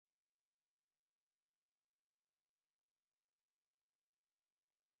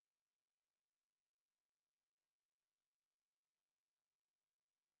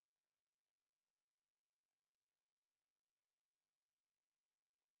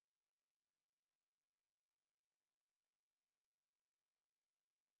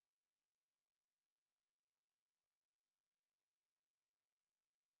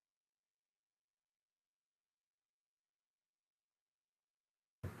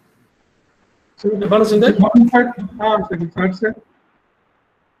Balasunder? Sir.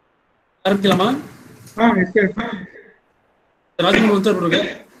 ஆரம்பிக்கலாமா? Yes, sir. Rajamurugan இருக்க.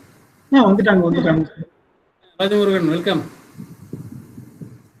 வந்துட்டாங்க. Rajamurugan, welcome.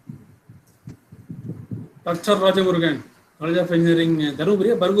 Doctor Rajamurugan, college of engineering,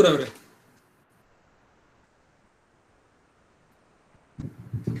 தருமபுரியா Bargur அவரு?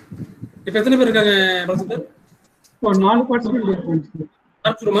 இப்ப எத்தனை பேர் இருக்காங்க பாலசுந்தர்? 4 பார்ட்டிசிபென்ட்.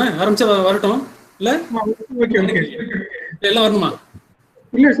 ஆரம்பிச்சிருமா? ஆரம்பிச்சா வரட்டும் இல்ல? ஓகே. எல்லாம் வரணுமா?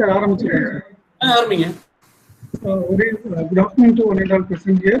 இல்ல சார், ஆரம்பிச்சிருக்கேன். ஆரம்பிங்க. Good afternoon to one and all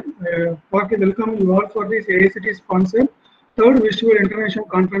present here. Partly welcome you all for this AICT sponsored third Visual International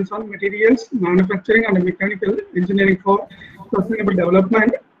Conference on Materials, Manufacturing and Mechanical Engineering for Sustainable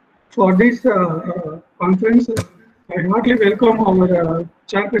Development. For this conference, I heartily welcome our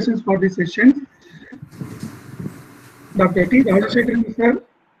chairpersons for this session, Dr. T. Rajashekharan sir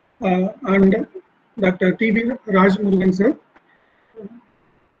and Dr. T. V. Rajmurugan sir.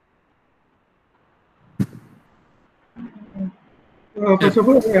 First of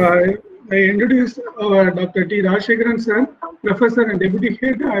all, I introduce Dr. T. Rajashekharan sir, Professor and Deputy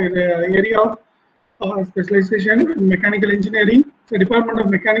Head area of Specialization in Mechanical Engineering, the Department of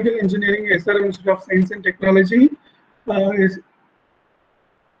Mechanical Engineering, SRM Institute of Science and Technology.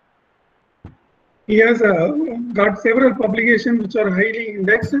 He has got several publications which are highly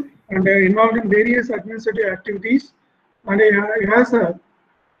indexed and involved in various administrative activities, and he has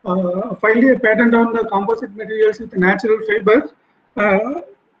filed a patent on the composite materials with natural fibers.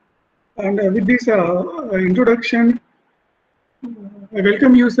 And with this introduction, I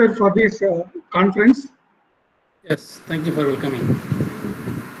welcome you, sir, for this conference. Yes, thank you for welcoming.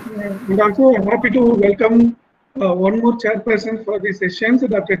 And also, I'm happy to welcome one more chairperson for this session, so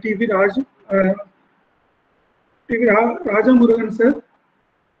Dr. T. V. Rajamurugan, sir.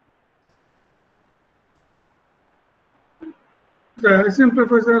 The assistant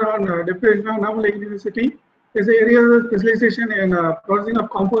professor on Deputy Naval University. His area of specialization in processing of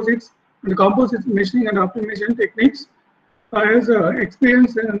composites and composites machining and optimization techniques. Has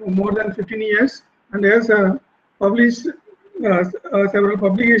experience in more than 15 years and has published several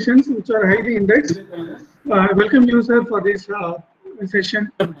publications which are highly indexed. Welcome you, sir, for this session.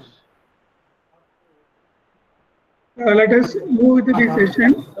 Let us move to the session.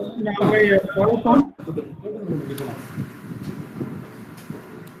 Now, my PowerPoint.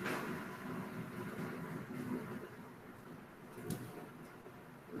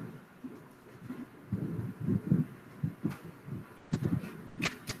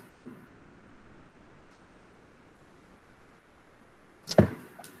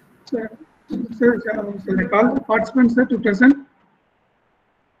 Sir, I call the participants to present.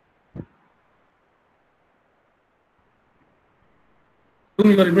 Whom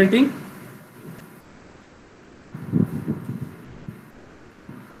you are inviting?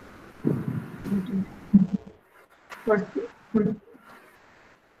 First,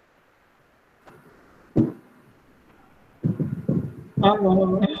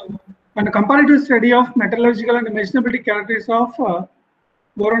 and a comparative study of metallurgical and machinability characteristics of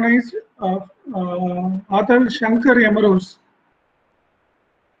boronized author Shankar Yamaros.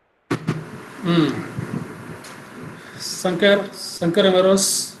 Shankar Yamaros,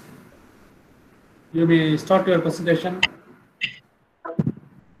 you may start your presentation.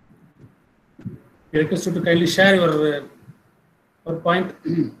 We request you to kindly share your PowerPoint.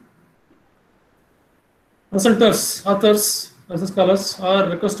 Presenters, authors, scholars are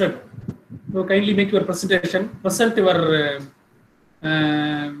requested to kindly make your presentation. Present your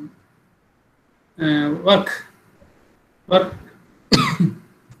work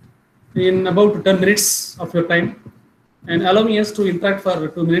in about 10 minutes of your time, and allow us to interact for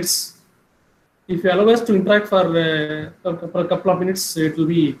 2 minutes. If you allow us to interact for a couple of minutes, it will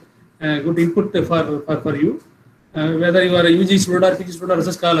be good input for you, whether you are a UG student or PG student or as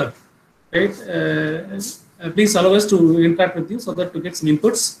a scholar, right? Please allow us to interact with you so that to get some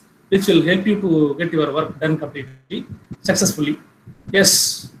inputs which will help you to get your work done completely, successfully. Yes,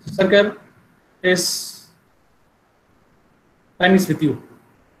 Shankar, yes, time is with you.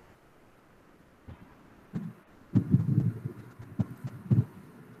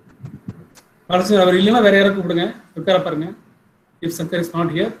 அவர் இல்லைன்னா வேற யாரை கூப்பிடுங்க, உட்கார பாருங்க. If Shankar is not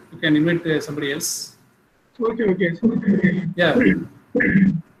here, you can invite somebody else. Okay. Yeah.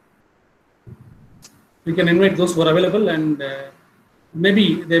 We can invite those who are available, and maybe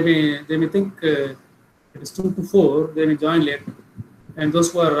they may think it is 2 to 4, they may join late. And those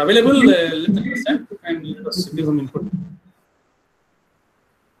who are available, let them present and let us give some input.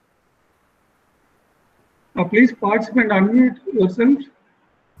 Please participate, unmute yourself.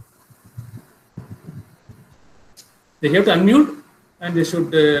 They have to unmute and they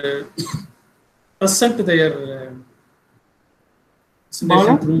should present their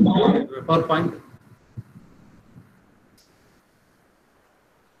presentation through PowerPoint.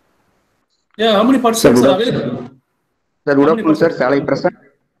 Yeah, how many participants are available? Sir, good afternoon, sir. Shall I present?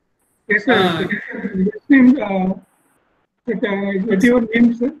 Yes, sir. What your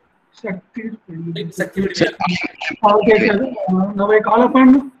name, sir? Shakti. Okay, sir. Now I call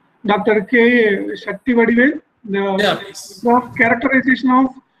upon Dr. K. Shakti Vadivel, the characterization of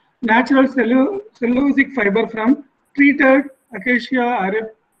natural cellulosic fiber from treated acacia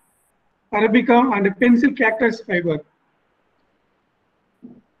arabica and pencil cactus fiber.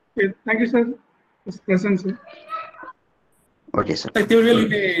 Okay, thank you, sir. Present, sir. Okay, sir.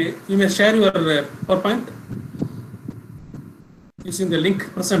 You may share your PowerPoint using the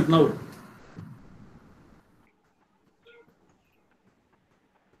link present now.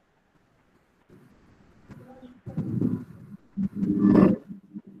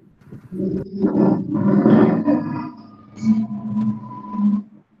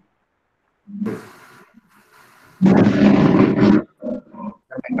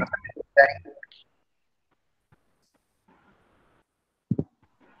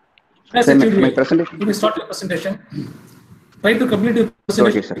 My presentation. You may start your presentation. Try to complete your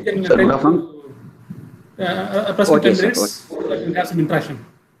presentation. Okay, sir. Sir, good afternoon. Okay, 10 minutes. We'll have some interaction.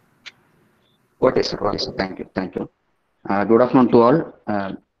 Okay, sir. Okay, sir. Thank you. Thank you. Good afternoon to all.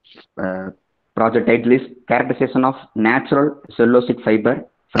 Project title is Characterization of Natural Cellulosic Fiber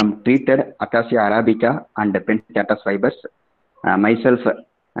from Treated Acacia Arabica and Pencil Cactus Fibers. Myself,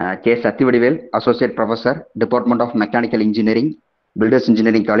 K. Satyavadivel, Associate Professor, Department of Mechanical Engineering, Builders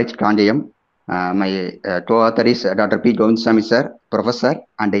Engineering College, Kanjayam. My co-author is Dr. P. Govindasamy, sir, Professor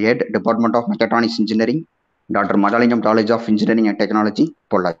and Head, Department of Mechatronics Engineering, Dr. Madalingam College of Engineering and Technology,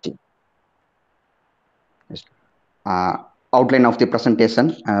 Pollachi. Outline of the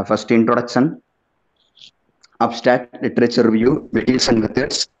presentation. First, introduction, abstract, literature review, materials and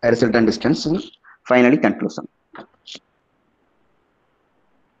methods, result and distance, finally conclusion.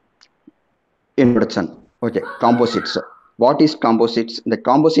 Introduction. Okay, composites. What is composites? The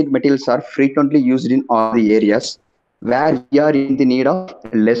composite materials are frequently used in all the areas where we are in the need of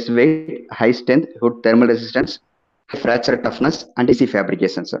less weight, high strength, good thermal resistance, fracture toughness, and easy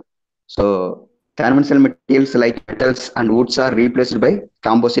fabrications. So conventional materials like metals and woods are replaced by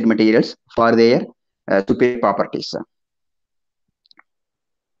composite materials for their superior properties.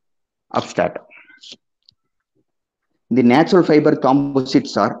 Abstract. The natural fiber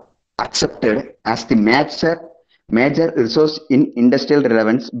composites are accepted as the major resource in industrial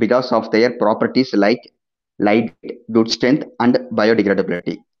relevance because of their properties like light, good strength, and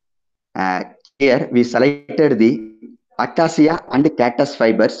biodegradability. Here we selected the acacia and cactus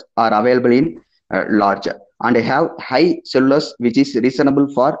fibers are available in large and have high cellulose, which is reasonable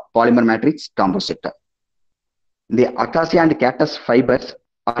for polymer matrix composite. The acacia and cactus fibers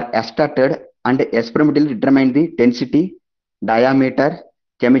are extracted and experimentally determine the density, diameter,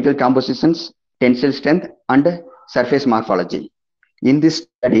 chemical compositions, tensile strength, and surface morphology. In this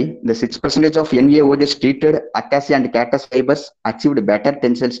study, the 6% of NaOH treated acacia and cactus fibers achieved better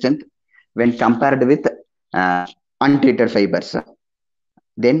tensile strength when compared with untreated fibers.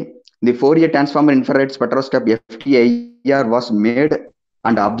 Then, the Fourier transform infrared spectroscopy FTIR was made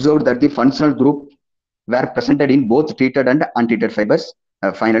and observed that the functional group were presented in both treated and untreated fibers.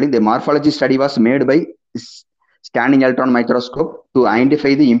 Finally, the morphology study was made by scanning electron microscope to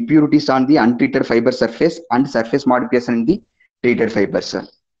identify the impurities on the untreated fiber surface and surface modification in the treated fibers.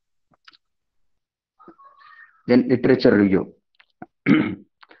 Then literature review.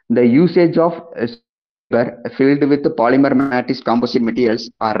 The usage of fiber filled with polymer matrix composite materials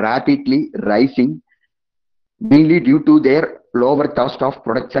are rapidly rising, mainly due to their lower cost of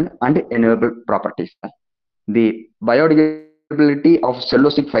production and renewable properties. The biodegradability of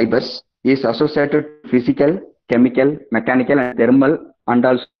cellulosic fibers is associated with physical, chemical, mechanical, and thermal, and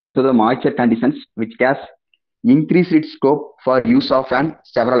also the moisture conditions, which has increased its scope for use of and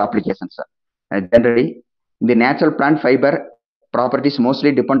several applications. Generally, the natural plant fiber properties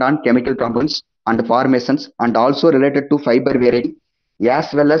mostly depend on chemical compounds and formations, and also related to fiber variety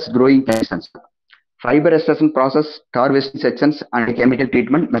as well as growing conditions, fiber extraction process, harvesting sections, and chemical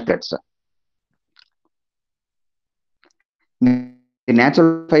treatment methods. The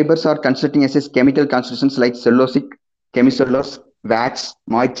natural fibers are constituting as chemical constitutions like cellulosic, chemicellulose, wax,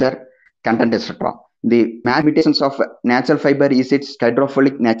 moisture, content, etc. The main limitations of natural fiber is its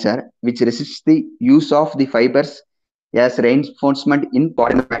hydrophilic nature, which resists the use of the fibers as reinforcement in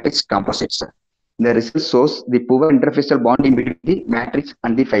polymer matrix composites. The result shows the poor interfacial bonding between the matrix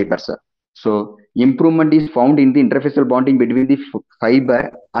and the fibers. So improvement is found in the interfacial bonding between the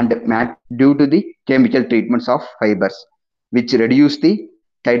fiber and mat due to the chemical treatments of fibers, which reduce the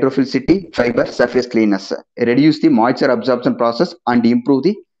hydrophilicity, fiber surface cleanness, reduce the moisture absorption process, and improve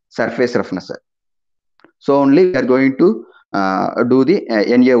the surface roughness. So only we are going to do the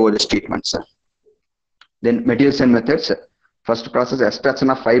NaOH treatments. Then materials and methods. First process, extraction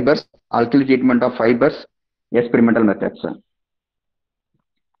of fibers, alkali treatment of fibers, experimental methods.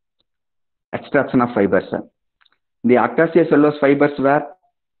 Extraction of fibers. The acacia cellulose fibers were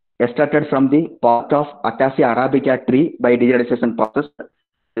extracted from the part of Acacia arabica tree by degradation process.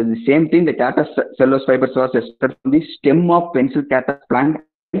 The same thing, the cactus cellulose fibers was extracted from the stem of pencil cactus plant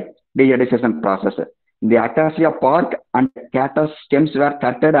by degradation process. The acacia bark and cactus stems were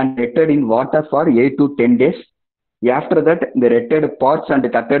cutted and wetted in water for 8 to 10 days. After that, the wetted parts and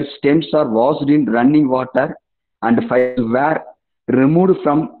cutted stems are washed in running water and fibers were removed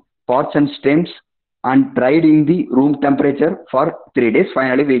from parts and stems and dried in the room temperature for 3 days.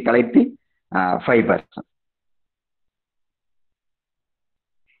 Finally, we collect the fibers.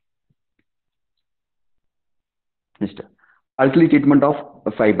 Next, alkali treatment of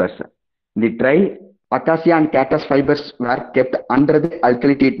fibers. The dry acacia and cactus fibers were kept under the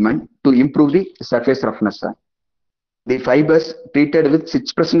alkali treatment to improve the surface roughness. The fibers treated with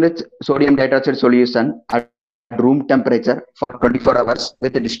 6% sodium hydroxide solution at room temperature for 24 hours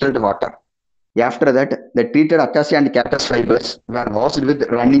with distilled water. After that, the treated acacia and cactus fibers were washed with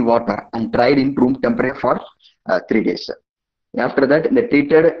running water and dried in room temperature for 3 days. After that,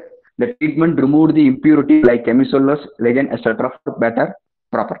 the treatment removed the impurity like hemicellulose, lignin, etc. for better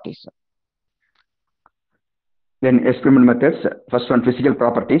properties. Then experiment methods. First one, physical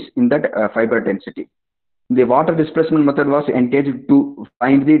properties. In that, fiber density. The water displacement method was engaged to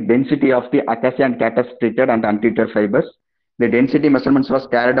find the density of the acacia and cactus treated and untreated fibers. The density measurements was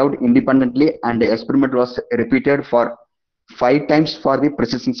carried out independently and the experiment was repeated for 5 times for the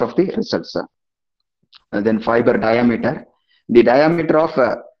precision of the results. Then fiber diameter. The diameter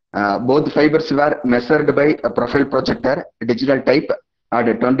of both fibers were measured by a profile projector, digital type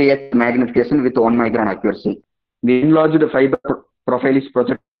at 28 magnification with 1 micron accuracy. The enlarged fiber profile is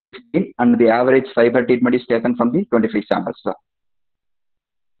projected and the average fiber treatment is taken from the 25 samples.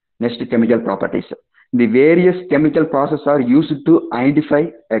 Next, chemical properties. The various chemical processes are used to identify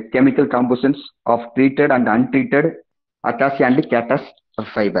chemical compositions of treated and untreated acacia and cactus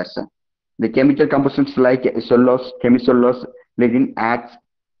fibers. The chemical compositions like cellulose, hemicellulose, lignin, acts,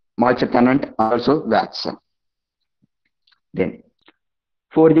 moisture tenant, also wax. Then,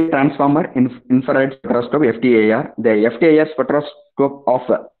 Fourier transformer infrared spectroscope FTIR. The FTIR spectroscope of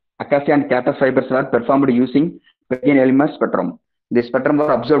acacia and cactus fibers were performed using Bergen element spectrum. The spectrum was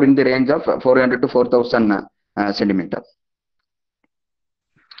observed in the range of 400 to 4000 centimeters.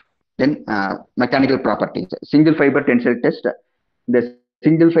 Then mechanical properties. Single fiber tensile test. The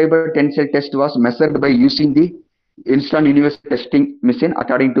single fiber tensile test was measured by using the instant universal testing machine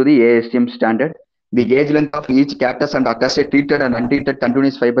according to the ASTM standard. The gauge length of each cactus and acacia treated and untreated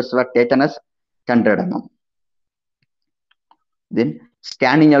continuous fibers were taken as 100 mm. Then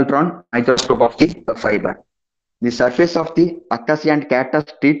scanning electron microscope of the fiber. The surface of the acacia and cactus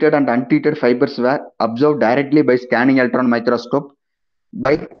treated and untreated fibers were observed directly by scanning electron microscope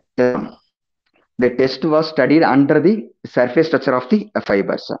by the test was studied under the surface structure of the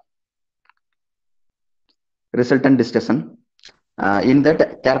fibers. Resultant discussion. In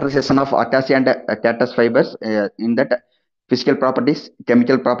that, characterization of acacia and cactus fibers, in that physical properties,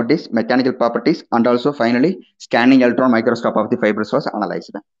 chemical properties, mechanical properties, and also finally scanning electron microscope of the fibers was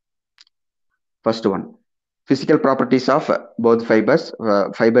analyzed. First one, physical properties of both fibers,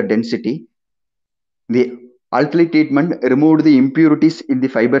 fiber density. The alkali treatment removed the impurities in the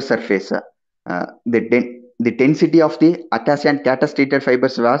fiber surface. The density of the acacia and cactus treated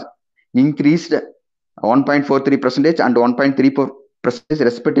fibers was increased 1.43% and 1.34%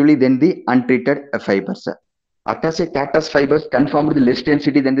 respectively than the untreated fibers. Acacia cactus fibers confirmed the less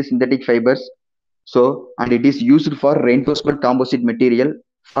density than the synthetic fibers. So, and it is used for reinforcement composite material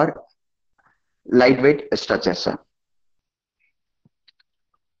for lightweight structures.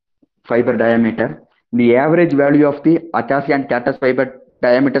 Fiber diameter. The average value of the acacia and cactus fiber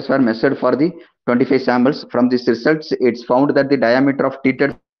diameters were measured for the 25 samples. From these results, it's found that the diameter of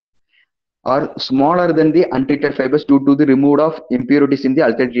treated are smaller than the untreated fibers due to the removal of impurities in the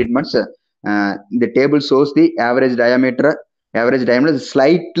alkali treatments. The table shows the average diameter. Average diameter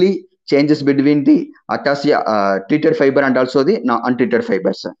slightly changes between the acacia treated fiber and also the untreated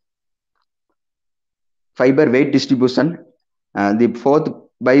fibers. Fiber weight distribution. The fourth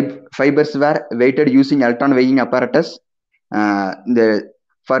fibers were weighted using electron weighing apparatus. The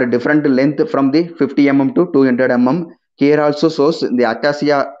for different length from the 50 mm to 200 mm. Here also shows the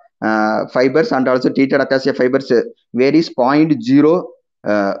acacia fibers and also treated acacia fibers varies 0.05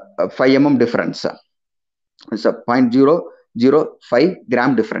 mm difference. It's a 0.005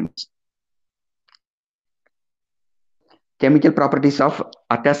 gram difference. Chemical properties of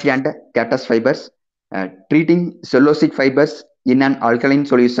acacia and cactus fibers. Treating cellulosic fibers in an alkaline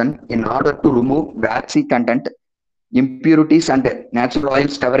solution in order to remove waxy content, impurities and natural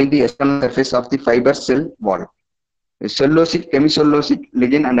oils covering the external surface of the fiber cell wall. Cellulosic, semicellulosic,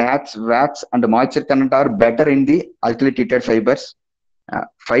 lignin and wax and moisture content are better in the alkali treated fibers.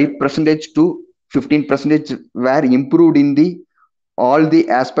 5% to 15% were improved in the all the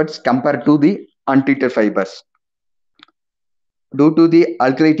aspects compared to the untreated fibers. Due to the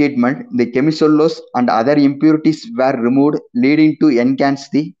alkali treatment, the chemicellulose and other impurities were removed, leading to enhance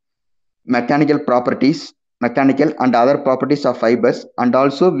the mechanical and other properties of fibers, and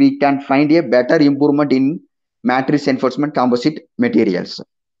also we can find a better improvement in matrix enforcement composite materials.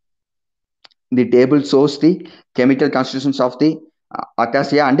 The table shows the chemical constitutions of the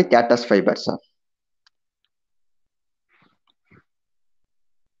acacia and cactus fibers.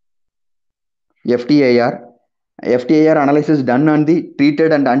 FTIR analysis done on the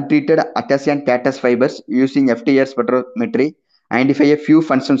treated and untreated acacia and cactus fibers using FTIR spectrometry identify a few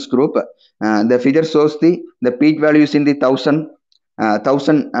functions group. The figure shows the peak values in the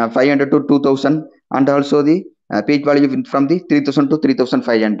 1500 to 2000 and also the peak value from the 3000 to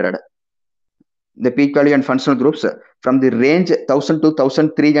 3500. The peak value and functional groups from the range 1000 to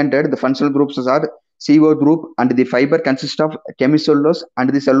 1300, the functional groups are CO group and the fiber consists of chemicellulose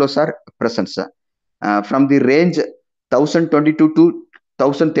and the cellulose are present. From the range 1022 to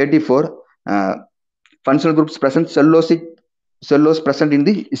 1034, functional groups present cellulose present in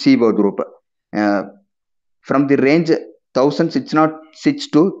the CO group. From the range 1606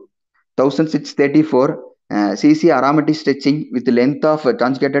 to 1634, CC aromatic stretching with length of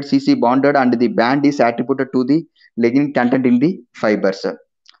conjugated CC bonded and the band is attributed to the lignin content in the fibers.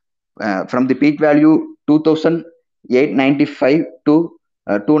 From the peak value 2895 to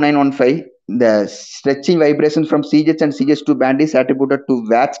 2915, the stretching vibration from CH and CH2 band is attributed to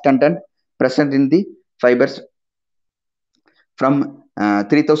wax content present in the fibers. From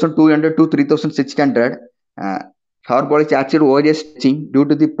 3200 to 3600, carbonic acid OH stretching due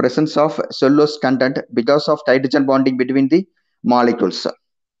to the presence of cellulose content because of hydrogen bonding between the molecules.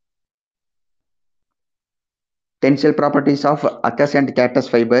 Tensile properties of acacia and cactus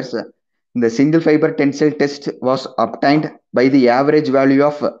fibers. The single fiber tensile test was obtained by the average value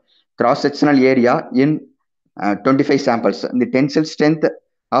of cross-sectional area in 25 samples. The tensile strength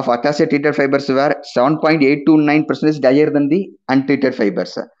of acacia treated fibers were 7.829% higher than the untreated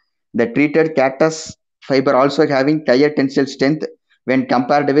fibers. The treated cactus fiber also having higher tensile strength when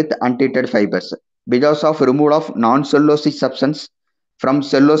compared with untreated fibers because of removal of non-cellulosic substance from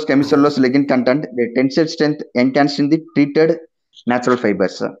cellulose, chemicellulose, lignin content. The tensile strength enhanced in the treated natural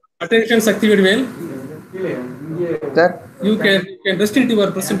fibers. Attention, Sakti Vedvel. Sir, You can restrict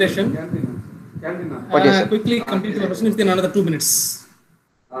your presentation. Okay, sir. Quickly complete your presentation within another 2 minutes.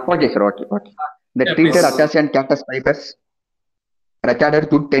 Okay, sir. Okay. The Yeah, treated please. acacia and cactus fibers recorded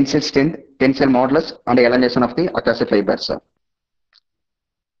good tensile strength, tensile modulus, and elongation of the acacia fibers.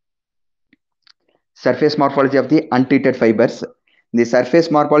 Surface morphology of the untreated fibers. The surface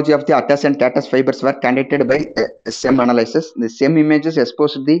morphology of the acacia and cactus fibers were conducted by SEM analysis. The SEM images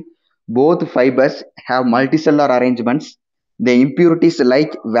exposed the both fibers have multicellular arrangements. The impurities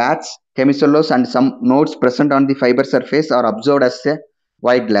like wax, chemicellulose, and some nodes present on the fiber surface are observed as a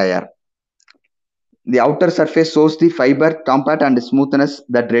white layer. The outer surface shows the fiber compact and smoothness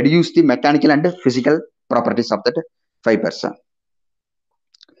that reduce the mechanical and physical properties of the fibers.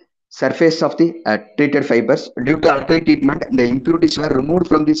 Surface of the treated fibers. Due to alkali treatment, the impurities were removed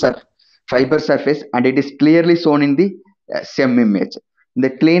from the fiber surface and it is clearly shown in the SEM image. The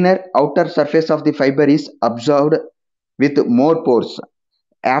cleaner outer surface of the fiber is observed with more pores.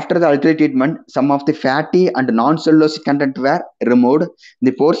 After the alkali treatment, some of the fatty and non-cellulosic content were removed.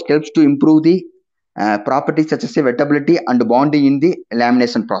 The pores helps to improve the properties such as wettability and bonding in the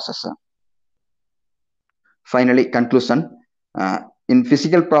lamination process. Finally, conclusion. In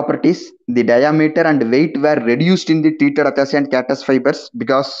physical properties, the diameter and weight were reduced in the treated acacia and cactus fibers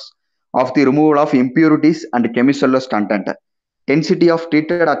because of the removal of impurities and chemicellulose content. Density of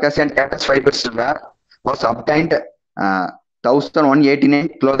treated acacia and cactus fibers was obtained 1189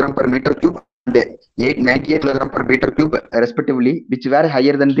 kg per meter cube and 898 kg per meter cube respectively, which were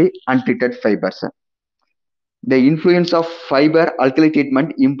higher than the untreated fibers. The influence of fiber alkali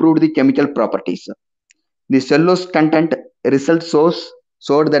treatment improved the chemical properties. The cellulose content result shows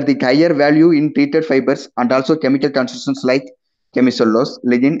showed that the higher value in treated fibers and also chemical constructions like chemicellulose,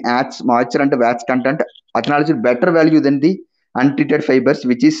 lignin adds moisture and wax content acknowledged better value than the untreated fibers,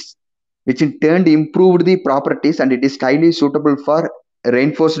 which in turn improved the properties, and it is highly suitable for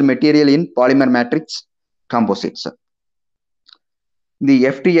reinforced material in polymer matrix composites. The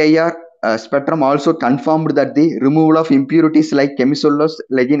FTIR spectrum also confirmed that the removal of impurities like chemicellulose,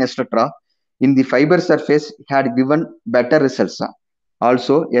 lignin, etc. in the fiber surface had given better results.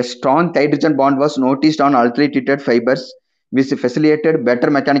 Also, a strong hydrogen bond was noticed on ultra-treated fibers, which facilitated better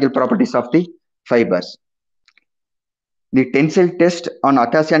mechanical properties of the fibers. The tensile test on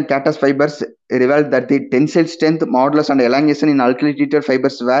acacia and cactus fibers revealed that the tensile strength, modulus, and elongation in ultra-treated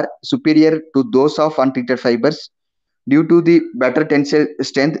fibers were superior to those of untreated fibers. Due to the better tensile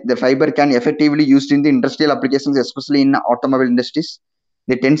strength, the fiber can effectively used in the industrial applications, especially in automobile industries.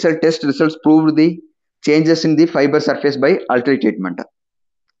 The tensile test results proved the changes in the fiber surface by ultra-treatment.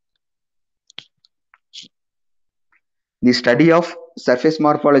 The study of surface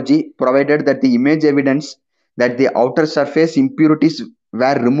morphology provided that the image evidence that the outer surface impurities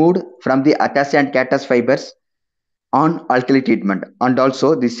were removed from the acacia and cactus fibers on alkali treatment, and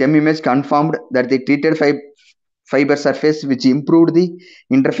also the same image confirmed that the treated fiber surface which improved the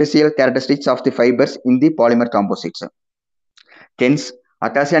interfacial characteristics of the fibers in the polymer composites. Hence,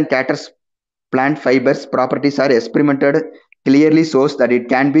 acacia and cactus plant fibers properties are experimented clearly shows that it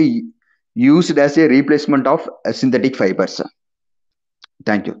can be used as a replacement of synthetic fibers.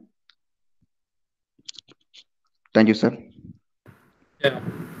 Thank you. Thank you, sir. Yeah.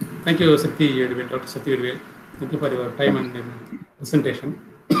 Thank you, Dr. Sakti Edwin. Thank you for your time and presentation.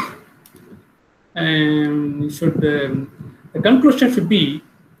 The conclusion should be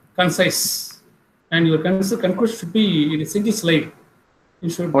concise, and your conclusion should be in a single slide. You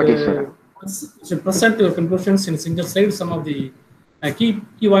should, you should present your conclusions in a single slide. Some of the key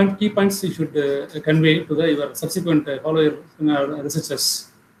points you should convey to your subsequent follower researchers.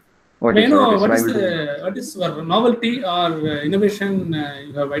 May I know what is your novelty or innovation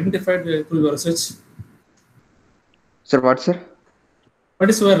you have identified through your research? Sir, what, sir? What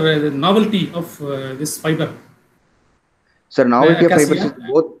is your novelty of this fiber? Sir, novelty of fibers is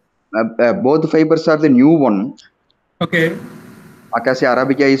both fibers are the new one. Okay. Acacia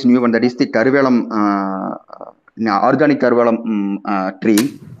arabica is new one. That is the Carvalum, organic Carvalum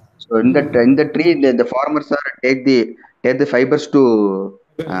tree. So in the tree, the farmers take the fibers to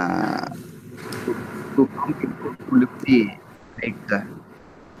lift the height.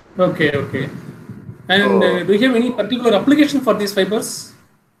 Okay. And do you have any particular application for these fibers?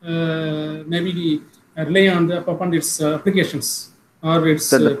 Maybe rely upon its applications or its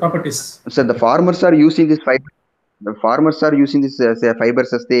properties. So the farmers are using this fiber. The farmers are using this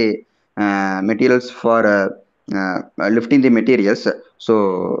fibers as the materials for lifting the materials.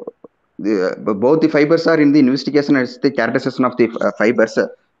 So both the fibers are in the investigation as the characterization of the fibers. So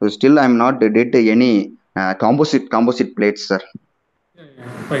still, I am not did any composite plates, sir. Yeah,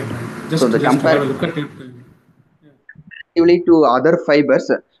 fine. Just to have a look at it. To other fibers,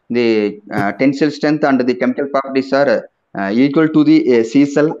 the tensile strength and the chemical properties are equal to the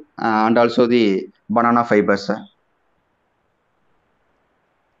sisal and also the banana fibers.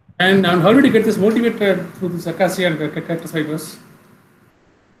 And how did you get this motivated through this acacia and cactus fibers?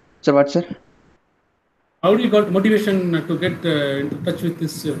 So what, sir? How do you got motivation to get into touch with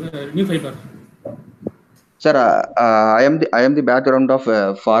this new fiber? Sir, I am the background of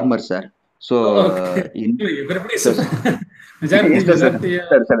farmer, sir. So in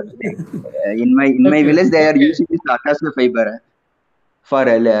my village they are using this acacia fiber for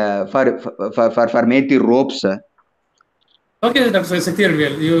make the ropes. Okay, Dr. Sakti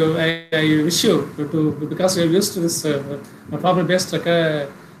Edwin, I wish you because you are used to this fiber-based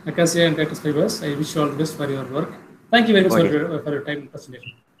acacia and cactus fibers. I wish you all the best for your work. Thank you very much for your time and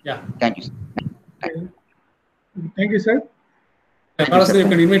presentation. Yeah. Thank you. Thank you, sir. You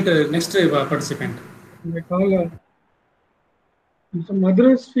can invite the next participant. I call Mr.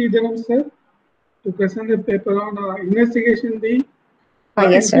 Madras Sridharan, sir, to present a paper on investigation the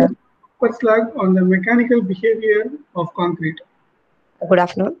yes, sir. Slag on the mechanical behavior of concrete. Good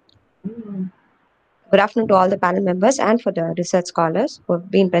afternoon. Good afternoon to all the panel members and for the research scholars who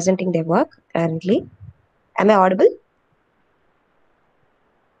have been presenting their work currently. Am I audible?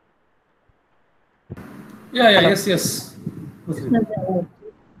 Yeah, yes.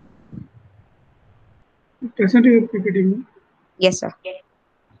 Present your PPT. Yes, sir.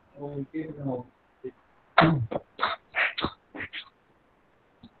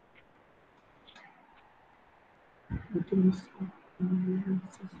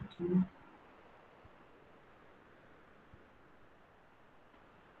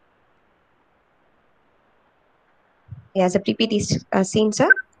 Yes, the PPT is seen, sir.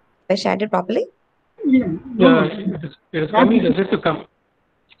 I shared it properly. Yeah, Yeah, no. it is coming. It is to come.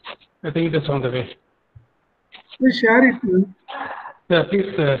 I think it is on the way. Please share it, ma'am. Yeah,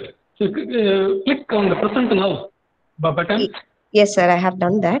 please click on the present now button. Yes, sir, I have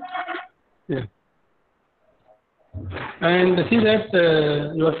done that. Yeah. And see that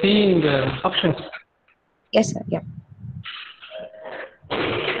you are seeing options. Yes, sir. Yeah.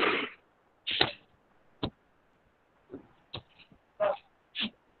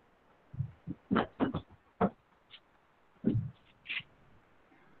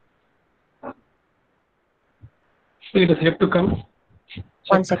 It is yet to come.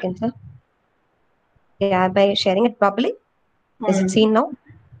 One second, sir. Yeah, by sharing it properly. Is it Uh, seen now?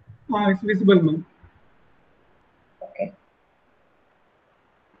 it's visible, ma'am. Okay.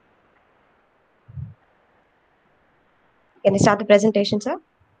 Can I start the presentation, sir?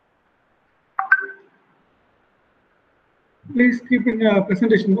 Please keep in the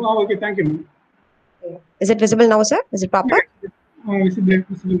presentation. Oh, okay, thank you, ma'am. Is it visible now, sir? Is it proper? Visible,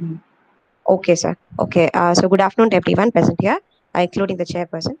 ma'am. Okay, sir. Okay. So good afternoon to everyone present here, including the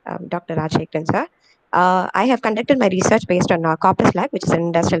chairperson, Dr. Raj Hekden, sir. I have conducted my research based on copper slag, which is an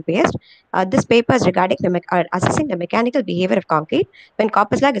industrial based. This paper is regarding assessing the mechanical behavior of concrete when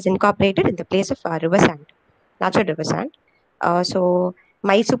copper slag is incorporated in the place of river sand, natural river sand. So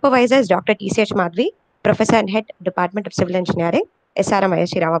my supervisor is Dr. T.C.H. Madhvi, Professor and Head Department of Civil Engineering, SRM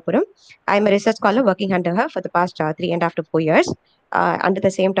ISC Ramapuram. I am a research scholar working under her for the past 3.5 to 4 years under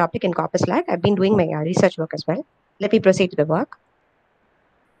the same topic in copper slag. I've been doing my research work as well. Let me proceed to the work.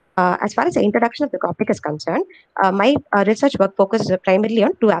 As far as the introduction of the topic is concerned, my research work focuses primarily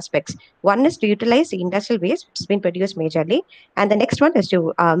on two aspects. One is to utilize the industrial waste which has been produced majorly, and the next one is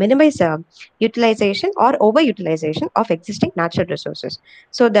to minimize utilization or overutilization of existing natural resources.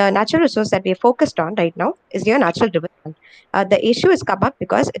 So the natural resource that we are focused on right now is your natural river sand. The issue has come up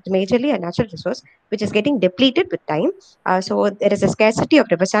because it's majorly a natural resource which is getting depleted with time. So there is a scarcity of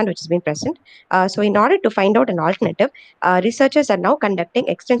river sand which has been present. So in order to find out an alternative, researchers are now conducting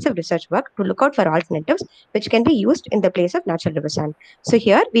extensive research work to look out for alternatives which can be used in the place of natural river sand. So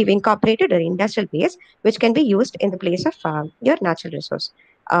here we've incorporated an industrial base which can be used in the place of your natural resource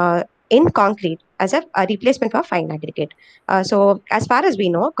in concrete as a replacement for fine aggregate. So as far as we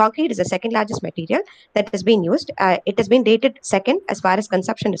know, concrete is the second largest material that has been used. It has been rated second as far as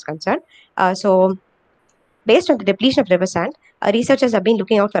consumption is concerned. So based on the depletion of river sand, researchers have been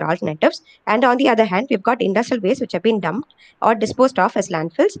looking out for alternatives. And on the other hand, we've got industrial waste which have been dumped or disposed of as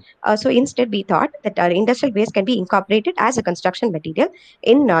landfills. So instead, we thought that industrial waste can be incorporated as a construction material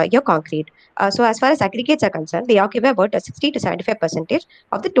in your concrete. So as far as aggregates are concerned, they occupy about 60 to 75%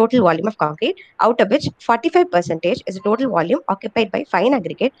 of the total volume of concrete, out of which 45% is the total volume occupied by fine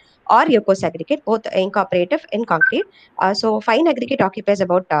aggregate or your coarse aggregate, both incorporative in concrete. So fine aggregate occupies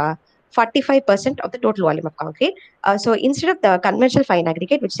about 45% of the total volume of concrete. So instead of the conventional fine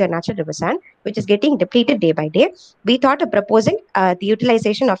aggregate, which is a natural river sand, which is getting depleted day by day, we thought of proposing the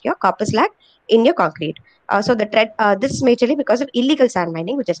utilization of your copper slag in your concrete. This is majorly because of illegal sand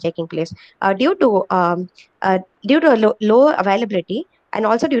mining, which is taking place due to a low availability and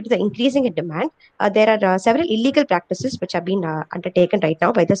also due to the increasing in demand. There are several illegal practices which have been undertaken right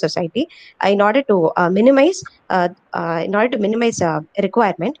now by the society in order to minimize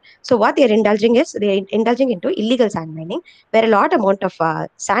requirement. So what they are indulging is they are indulging into illegal sand mining, where a lot amount of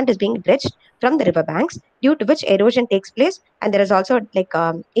sand is being dredged from the river banks, due to which erosion takes place, and there is also like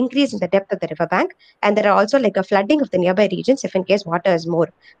increase in the depth of the river bank, and there are also like a flooding of the nearby regions if in case water is more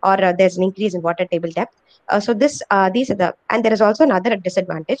or there's an increase in water table depth. These are the, and there is also another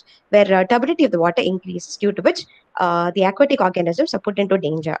disadvantage where turbidity of the water increases, due to which the aquatic organisms are put into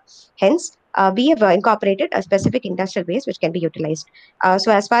danger. Hence, we have incorporated a specific industrial waste which can be utilized.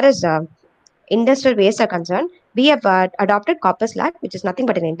 So as far as industrial waste are concerned, we have adopted copper slag, which is nothing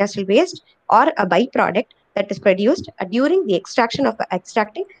but an industrial waste or a byproduct that is produced during the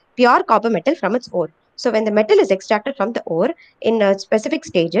extracting pure copper metal from its ore. So when the metal is extracted from the ore in specific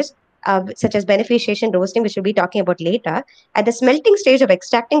stages, such as beneficiation, roasting, which we'll be talking about later, at the smelting stage of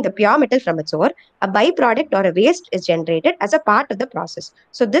extracting the pure metal from its ore, a byproduct or a waste is generated as a part of the process.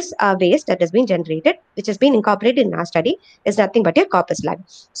 So this waste that has been generated, which has been incorporated in our study, is nothing but a copper slag.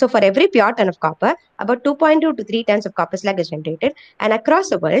 So for every pure ton of copper, about 2.2 to 3 tons of copper slag is generated. And across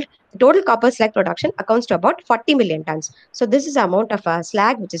the world, the total copper slag production accounts to about 40 million tons. So this is the amount of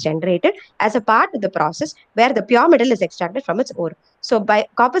slag which is generated as a part of the process where the pure metal is extracted from its ore. So by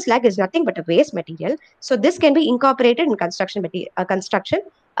copper slag is nothing but a waste material. So this can be incorporated in construction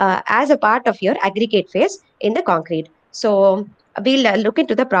as a part of your aggregate phase in the concrete. So we'll look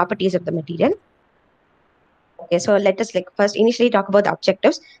into the properties of the material. Okay, so let us first initially talk about the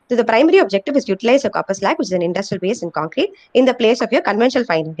objectives. So the primary objective is to utilize a copper slag, which is an industrial base in concrete, in the place of your conventional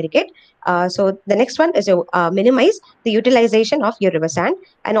fine aggregate. So the next one is to minimize the utilization of your river sand,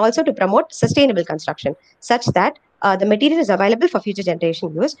 and also to promote sustainable construction, such that the material is available for future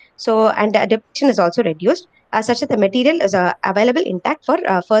generation use. So and the depletion is also reduced, such that the material is available intact for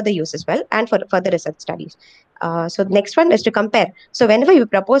further use as well, and for further research studies. So the next one is to compare. So whenever you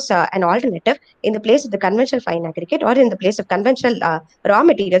propose an alternative in the place of the conventional fine aggregate, or in the place of conventional raw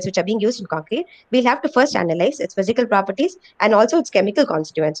materials which are being used in concrete, we'll have to first analyze its physical properties and also its chemical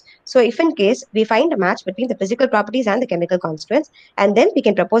constituents. So if in case we find a match between the physical properties and the chemical constituents, and then we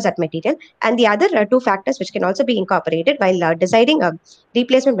can propose that material. And the other two factors which can also be incorporated while deciding a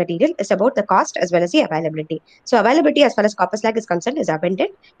replacement material is about the cost as well as the availability. So availability as far as copper slag is concerned is abundant.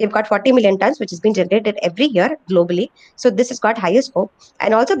 We've got 40 million tons which is being generated every year globally. So this has got higher scope.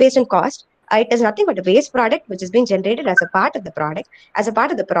 And also based on cost, it is nothing but a waste product which is being generated as a part of the product, as a part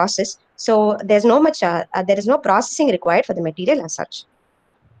of the process. So there is no processing required for the material as such.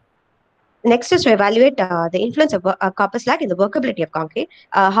 Next is to evaluate the influence of copper slag in the workability of concrete,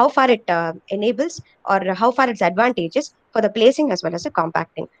 how far it enables, or how far its advantages for the placing as well as the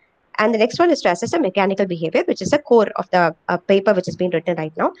compacting. And the next one is to assess the mechanical behavior, which is the core of the paper which is being written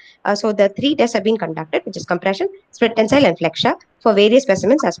right now. So the three tests have been conducted, which is compression, split tensile, and flexure for various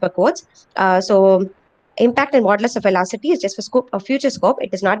specimens as per codes. So impact and modulus of velocity is just for scope of future scope.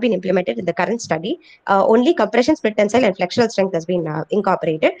 It has not been implemented in the current study. Only compression, split tensile, and flexural strength has been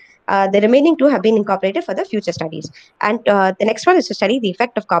incorporated. The remaining two have been incorporated for the future studies. And the next one is to study the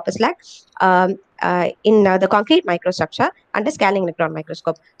effect of copper slag in the concrete microstructure under scanning electron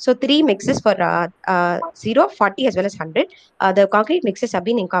microscope. So three mixes for 0, 40 as well as 100. The concrete mixes have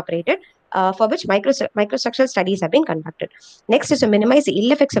been incorporated, for which microstructural studies have been conducted. Next is to minimize the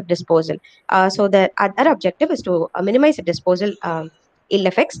ill effects of disposal. So the other objective is to minimize the disposal ill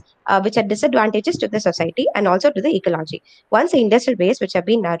effects, which are disadvantages to the society and also to the ecology. Once the industrial waste which have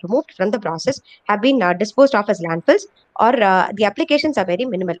been removed from the process have been disposed of as landfills, or the applications are very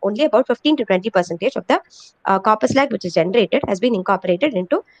minimal. Only about 15 to 20% of the copper slag which is generated has been incorporated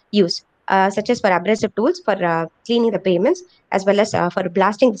into use, such as for abrasive tools, for cleaning the pavements, as well as for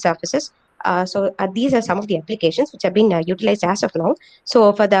blasting the surfaces. So these are some of the applications which have been utilized as of now.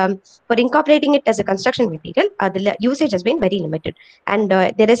 So for incorporating it as a construction material, the usage has been very limited, and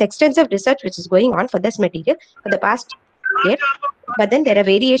there is extensive research which is going on for this material for the past year. But then there are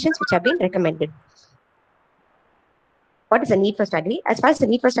variations which have been recommended. What is the need for study? As far as the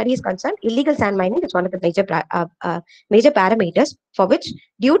need for study is concerned, illegal sand mining is one of the major parameters for which,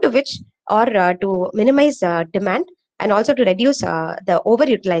 due to which, or to minimize demand, and also to reduce the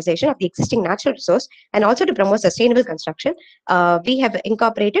overutilization of the existing natural resource, and also to promote sustainable construction, we have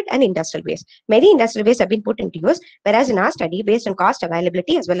incorporated an industrial base. Many industrial bases have been put into use, whereas in our study, based on cost,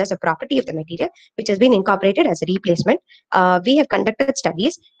 availability, as well as the property of the material, which has been incorporated as a replacement, we have conducted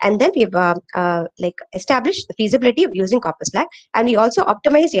studies, and then we've established the feasibility of using copper slag, and we also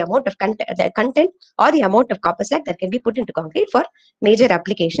optimize the amount of content or the amount of copper slag that can be put into concrete for major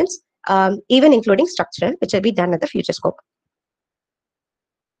applications, even including structural, which will be done at the future scope.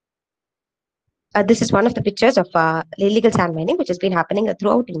 This is one of the pictures of illegal sand mining, which has been happening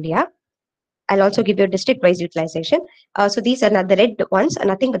throughout India. I'll also give you district-wise utilization. So these are not the red ones, are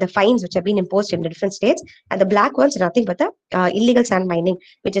nothing but the fines which have been imposed in the different states, and the black ones are nothing but the illegal sand mining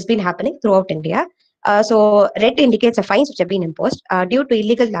which has been happening throughout India. So red indicates the fines which have been imposed due to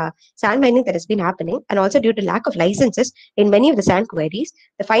illegal sand mining that has been happening, and also due to lack of licenses in many of the sand quarries.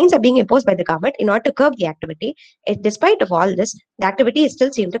 The fines are being imposed by the government in order to curb the activity. Despite of all this, the activity is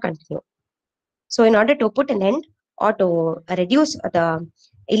still seem to continue. So in order to put an end, or to reduce the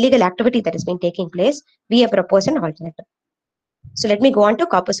illegal activity that has been taking place, we have proposed an alternative. So let me go on to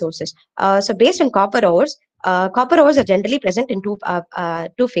copper sources. So based on copper ores are generally present in two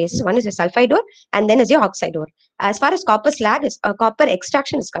phases. One is a sulfide ore, and then is the oxide ore. As far as copper slag is copper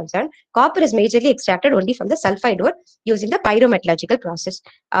extraction is concerned, copper is majorly extracted only from the sulfide ore using the pyrometallurgical process.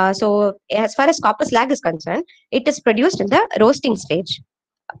 So as far as copper slag is concerned, it is produced in the roasting stage.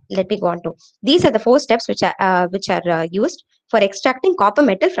 Let me go on to, these are the four steps which are used for extracting copper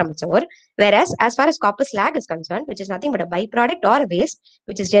metal from its ore. Whereas as far as copper slag is concerned, which is nothing but a byproduct or a waste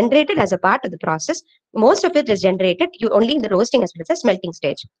which is generated as a part of the process, most of it is generated only in the roasting as well as the smelting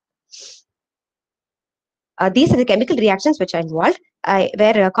stage. These are the chemical reactions which are involved,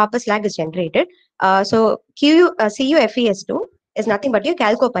 where copper slag is generated. So CuFeS2 is nothing but your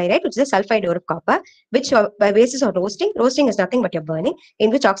chalcopyrite, which is a sulfide ore of copper, which by basis of roasting is nothing but your burning, in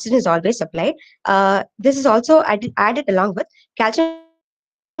which oxygen is always supplied. This is also added along with calcium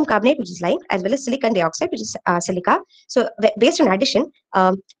hydroxide, carbonate, which is lime, as well as silicon dioxide, which is silica. So based on addition,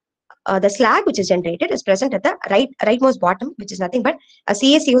 the slag which is generated is present at the rightmost bottom, which is nothing but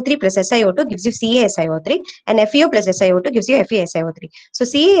CaCO3 plus SiO2 gives you CaSiO3, and FeO plus SiO2 gives you FeSiO3. So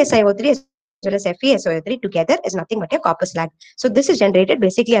CaSiO3 as well as FeSiO3 together is nothing but a copper slag. So this is generated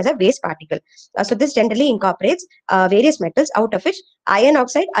basically as a waste particle. So this generally incorporates various metals, out of which iron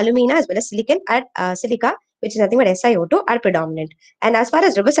oxide, alumina, as well as silicon and silica, which is nothing but SiO2, are predominant. And as far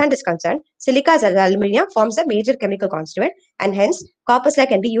as river sand is concerned, silica as alumina forms a major chemical constituent, and hence copper slag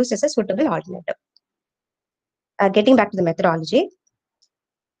can be used as a suitable alternative. Getting back to the methodology,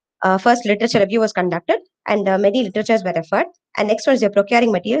 first literature review was conducted, and many literatures were referred. And next one is your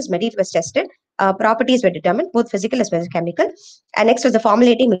procuring materials. Material was tested. Properties were determined, both physical as well as chemical. And next was the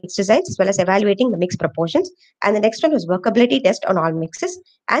formulating mix designs as well as evaluating the mix proportions. And the next one was workability test on all mixes.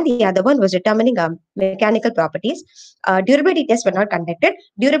 And the other one was determining mechanical properties. Durability tests were not conducted.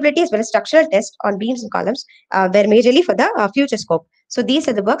 Durability as well as structural tests on beams and columns were majorly for the future scope. So these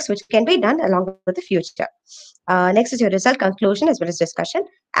are the works which can be done along with the future. Next is your result conclusion as well as discussion.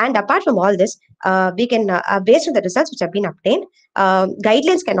 And apart from all this, we can, based on the results which have been obtained,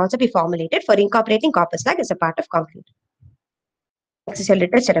 guidelines can also be formulated for incorporating copper slag as a part of concrete. Next is your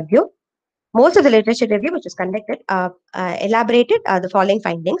literature review. Most of the literature review which was conducted elaborated the following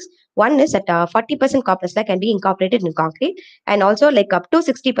findings. One is that 40% copper slag can be incorporated in concrete, and also like up to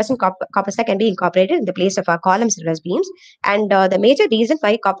 60% copper slag can be incorporated in the place of columns as well as beams. And the major reason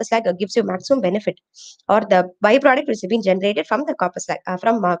why copper slag gives you maximum benefit, or the byproduct which has been generated from the copper slag,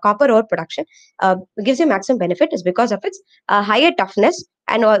 from copper ore production, gives you maximum benefit, is because of its higher toughness.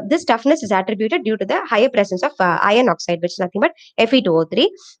 And this toughness is attributed due to the higher presence of iron oxide, which is nothing but Fe2O3.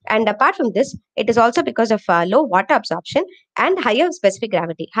 And apart from this, it is also because of low water absorption and higher specific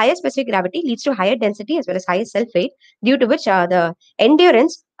gravity. Higher specific gravity leads to higher density as well as higher self weight, due to which the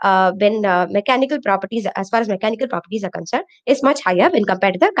endurance when mechanical properties, as far as mechanical properties are concerned, is much higher when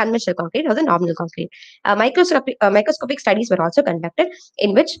compared to the conventional concrete or the normal concrete. Microscopic studies were also conducted,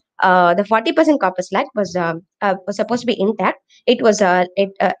 in which the 40% copper slag was supposed to be intact. It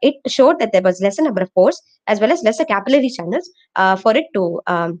showed that there was lesser number of pores as well as lesser capillary channels for it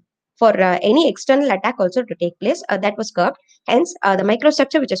to for any external attack also to take place. That was curbed. Hence, the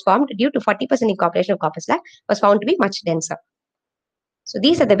microstructure which is formed due to 40% incorporation of copper slag was found to be much denser. So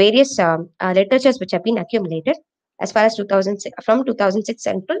these are the various literatures which have been accumulated as far as 2006, from 2006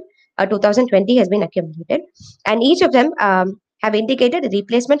 until 2020 has been accumulated, and each of them have indicated a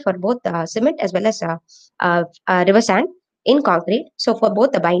replacement for both cement as well as river sand in concrete. So for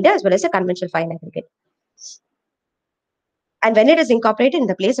both the binder as well as the conventional fine aggregate. And when it is incorporated in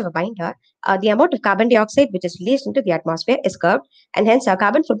the place of a binder, the amount of carbon dioxide which is released into the atmosphere is curbed, and hence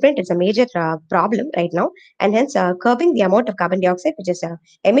carbon footprint is a major problem right now. And hence curbing the amount of carbon dioxide which is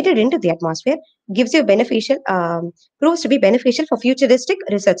emitted into the atmosphere gives you beneficial, proves to be beneficial for futuristic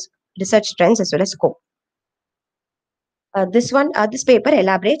research trends as well as scope. This paper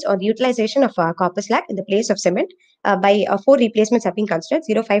elaborates on the utilization of copper slag in the place of cement by 4 replacements have been considered: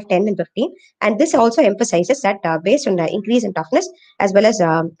 0, 5, 10, and 15. And this also emphasizes that based on the increase in toughness as well as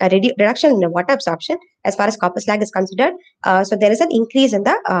a reduction in water absorption as far as copper slag is considered, so there is an increase in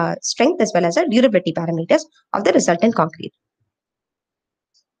the strength as well as the durability parameters of the resultant concrete.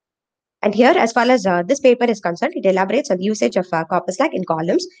 And here, as far as this paper is concerned, it elaborates on the usage of copper slag in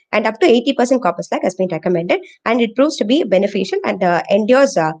columns, and up to 80% copper slag has been recommended, and it proves to be beneficial and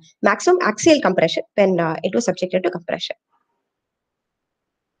endures maximum axial compression when it was subjected to compression.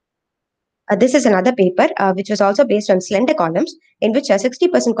 This is another paper which was also based on slender columns, in which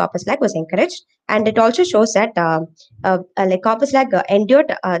 60% copper slag was encouraged, and it also shows that like copper slag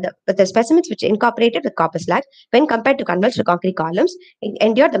endured the specimens which incorporated with copper slag when compared to conventional concrete columns,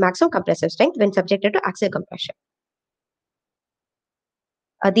 endured the maximum compressive strength when subjected to axial compression.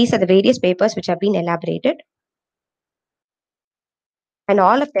 These are the various papers which have been elaborated, and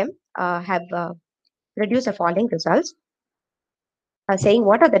all of them have produced the following results. Saying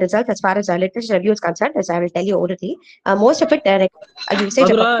what are the results as far as literature review is concerned, as I will tell you orally. Most of it usage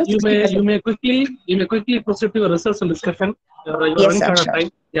Madhura, of you may quickly proceed to your results and discussion. You're yes, running sir, out of sure. time.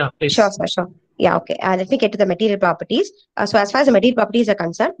 Yeah, please. Sure, sir, sure. Yeah, okay. Let me get to the material properties. So as far as the material properties are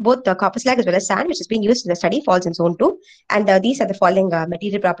concerned, both the copper slag as well as sand, which has been used in the study, falls in zone 2. And these are the following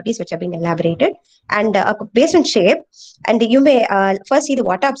material properties which have been elaborated. And based on shape, and you may first see the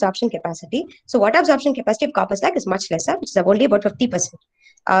water absorption capacity. So water absorption capacity of copper slag is much lesser, which is only about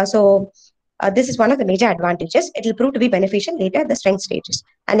 50%. This is one of the major advantages. It will prove to be beneficial later at the strength stages.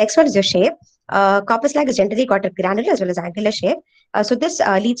 And next one is your shape. Copper slag is generally got a granular as well as angular shape. So this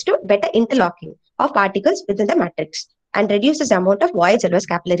leads to better interlocking of particles within the matrix. and reduces the amount of voids as well as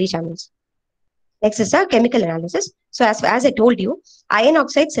capillary channels. Next is the chemical analysis. So as I told you, iron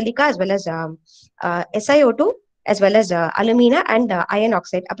oxide, silica, as well as SiO2, as well as alumina and iron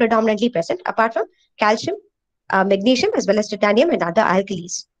oxide are predominantly present, apart from calcium, magnesium, as well as titanium and other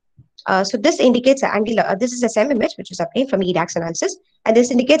alkalis. So this indicates angular. This is a SEM image which was obtained from EDAX analysis, and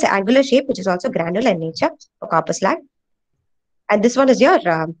this indicates an angular shape which is also granular in nature for copper slag. And this one is your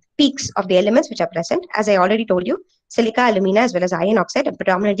peaks of the elements which are present. As I already told you, silica, alumina, as well as iron oxide are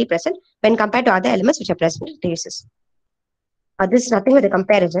predominantly present when compared to other elements which are present in traces. This is nothing but a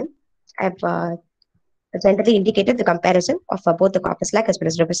comparison. I've generally indicated the comparison of both the copper slag as well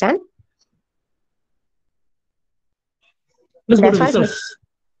as river sand. Let's go to results.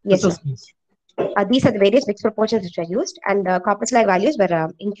 Yes, sir. These are the various mixed proportions which are used, and copper slag values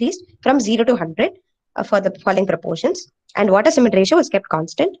were increased from 0 to 100 for the following proportions, and water cement ratio was kept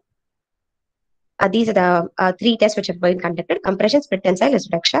constant. These are the 3 tests which have been conducted: compression, split tensile, as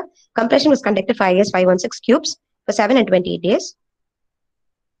flexure. Compression was conducted for IS516 cubes for 7 and 28 days.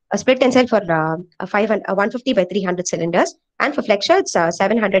 A split tensile for 150 by 300 cylinders, and for flexure it's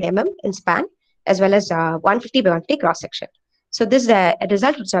 700 mm in span, as well as 150 by 150 cross section. So this is a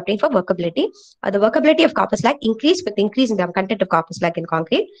result which is obtained for workability. The workability of copper slag increased with increase in the content of copper slag in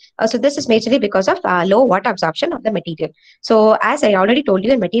concrete. So this is majorly because of low water absorption of the material. So as I already told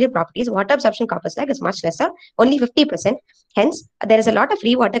you in material properties, water absorption copper slag is much lesser, only 50%. Hence, there is a lot of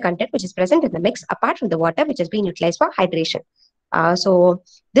free water content which is present in the mix, apart from the water which is being utilized for hydration. So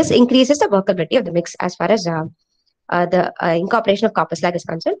this increases the workability of the mix as far as the incorporation of copper slag is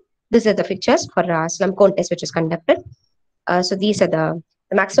concerned. These are the pictures for slump cone test which is conducted. So these are the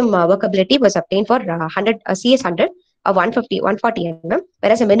maximum workability was obtained for 100 CS100 of 140 mm,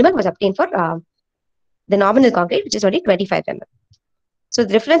 whereas the minimum was obtained for the nominal concrete, which is only 25 mm. So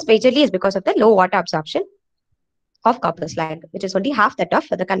the difference majorly is because of the low water absorption of copper slag, which is only half that of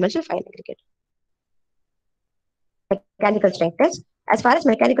the conventional fine aggregate. Mechanical strength test. As far as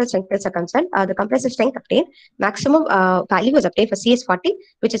mechanical strength tests are concerned, the compressive strength obtained, maximum value was obtained for CS40,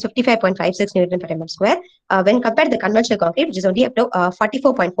 which is 55.56 Newton per mm square, when compared to the conventional concrete, which is only up to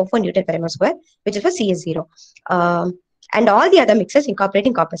 44.44 Newton per mm square, which is for CS0. And all the other mixes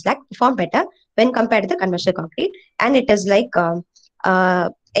incorporating copper slag perform better when compared to the conventional concrete, and it is like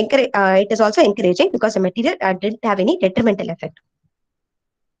it is also encouraging because the material didn't have any detrimental effect.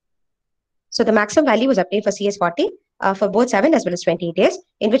 So the maximum value was obtained for CS40 for both 7 as well as 28 days,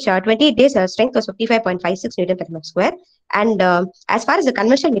 in which 28 days strength was 55.56 Newton per mm square. And as far as the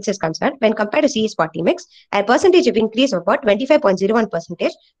conventional mix is concerned, when compared to CS40 mix, a percentage of increase of about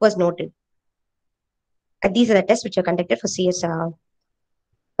 25.01% was noted. And these are the tests which are conducted for CS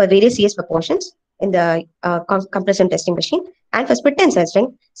for various CS proportions in the compression testing machine. And for split tensile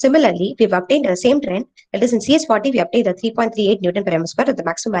strength, similarly, we've obtained the same trend. That is, in CS40, we obtained the 3.38 Newton per mm square at the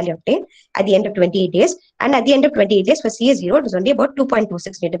maximum value obtained at the end of 28 days. And at the end of 28 days for CS0, it was only about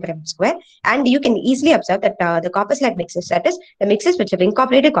 2.26 Newton per mm square. And you can easily observe that the copper slag mixes, that is, the mixes which have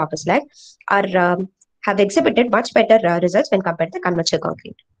incorporated copper slag, are have exhibited much better results when compared to the conventional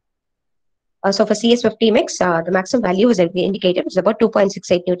concrete. So for CS50 mix, the maximum value was indicated was about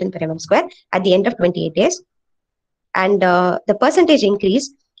 2.68 Newton per mm square at the end of 28 days. And the percentage increase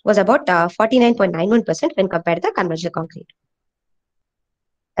was about 49.91% when compared to the conventional concrete.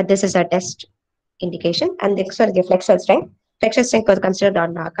 This is a test indication. And next one is the flexural strength. Flexural strength was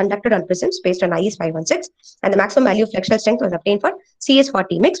considered conducted on prisms based on IS516, and the maximum value of flexural strength was obtained for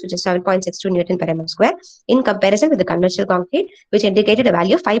CS40 mix, which is 7.62 Newton per mm square, in comparison with the conventional concrete, which indicated a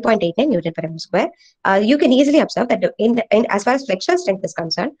value of 5.89 Newton per mm square. You can easily observe that as far as flexural strength is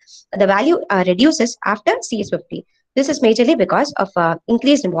concerned, the value reduces after CS50. This is majorly because of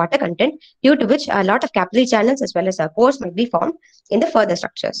increase in water content, due to which a lot of capillary channels as well as pores might be formed in the further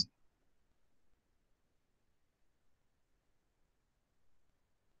structures.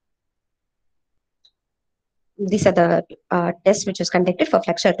 These are the tests which was conducted for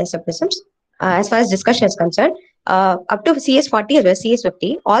flexural test of prisms. As far as discussion is concerned, up to CS40 as well as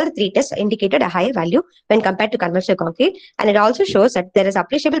CS50, all the 3 tests indicated a higher value when compared to conventional concrete, and it also shows that there is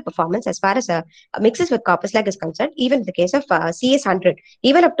appreciable performance as far as mixes with copper slag is concerned. Even in the case of CS100,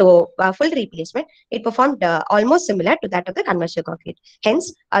 even up to full replacement, it performed almost similar to that of the conventional concrete.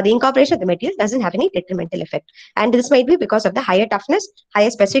 Hence, the incorporation of the material doesn't have any detrimental effect, and this might be because of the higher toughness, higher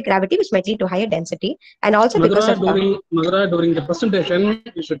specific gravity, which might lead to higher density, and also because of during the presentation,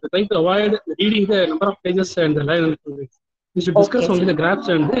 you should try to avoid reading the number of pages and the line. We should discuss only the graphs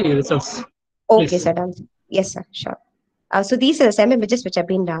and the results. Okay, sir. Yes, sir. Sure. So these are the SEM images which have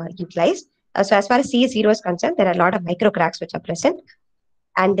been utilized. So as far as CS0 is concerned, there are a lot of micro cracks which are present.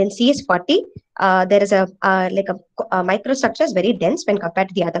 And then CS40, there is a microstructure is very dense when compared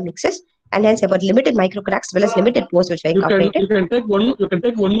to the other mixes, and hence about limited micro cracks as well as limited pores which were incorporated. You can take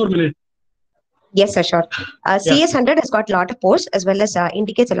one more minute. Yes, sir, sure. CS100 has got a lot of pores as well as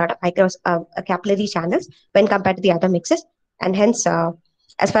indicates a lot of micro capillary channels when compared to the other mixes, and hence,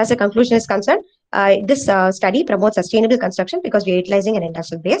 as far as the conclusion is concerned, this study promotes sustainable construction because we are utilizing an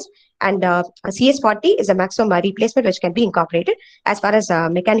industrial base, and CS40 is a maximum replacement which can be incorporated as far as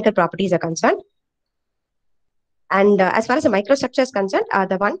mechanical properties are concerned. And as far as the microstructure is concerned,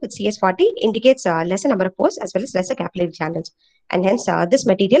 the one with CS40 indicates lesser number of pores as well as lesser capillary channels. And hence, this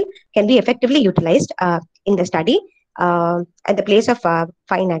material can be effectively utilized in the study at the place of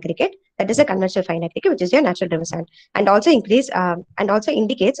fine aggregate. That is a conventional fine aggregate, which is your natural river sand, and also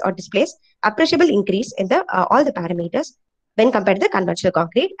indicates or displays appreciable increase in the all the parameters when compared to the conventional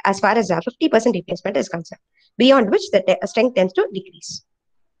concrete, as far as 50% replacement is concerned, beyond which the strength tends to decrease.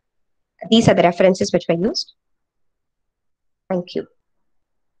 These are the references which were used. Thank you.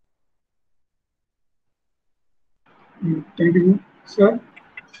 Thank you, sir.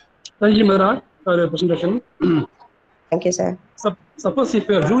 Thank you, Mira, for your presentation. Thank you, sir. Suppose if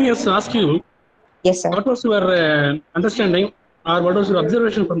your juniors ask you, yes, sir, what was your understanding or what was your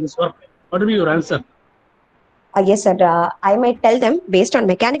observation from this work, what will be your answer? Yes, sir. I might tell them based on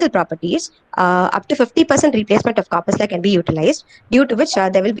mechanical properties, up to 50% replacement of copper slag can be utilized, due to which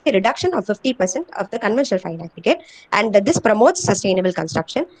there will be a reduction of 50% of the conventional fine aggregate, and this promotes sustainable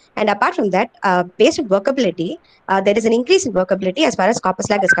construction. And apart from that, based on workability, there is an increase in workability as far as copper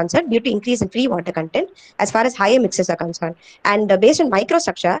slag is concerned, due to increase in free water content as far as higher mixes are concerned. And based on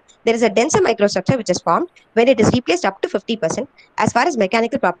microstructure, there is a denser microstructure which is formed when it is replaced up to 50% as far as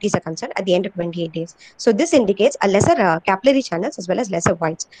mechanical properties are concerned at the end of 28 days. So this indicates a lesser capillary channels as well as lesser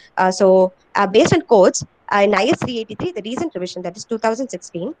voids. Based on codes, in IS 383, the recent revision, that is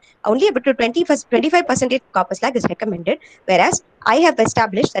 2016, only about 25% copper slag is recommended, whereas I have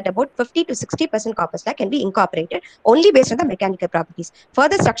established that about 50 to 60% copper slag can be incorporated only based on the mechanical properties.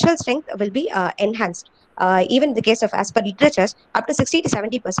 Further structural strength will be enhanced. Even in the case of, as per literatures, up to 60 to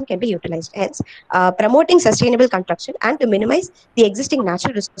 70% can be utilized. Hence, promoting sustainable construction and to minimize the existing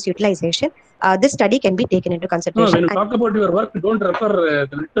natural resource utilization, this study can be taken into consideration. No, when you talk about your work, don't refer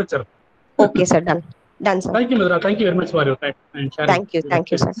the literature. Okay, sir. Done. Done, sir. Thank you, Madhura. Thank you very much for your time and sharing. Thank you.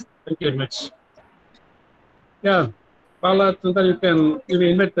 Thank you, sir. Thank you very much. Yeah, Pala, you can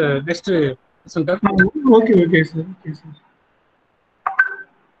invite the next presenter. Okay, sir. Okay, sir.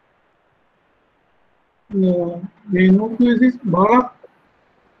 May I know who is this? Bala?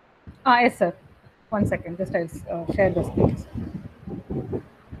 Yes, sir. 1 second. Just I'll share the screen.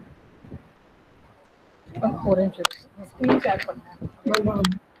 Orange screen share panna.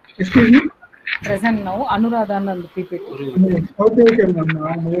 Excuse me? Present now. Anuradha and PPT. Okay,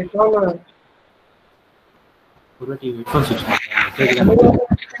 ma'am. I call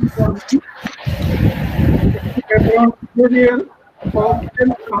background tutorial of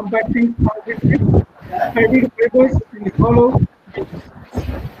compacting concrete with hybrid fibers in hollow.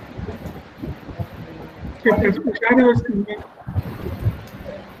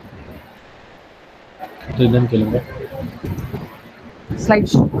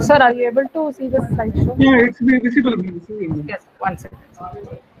 Slideshow. Sir, are you able to see the slideshow? Yeah, it's visible. Yes, 1 second.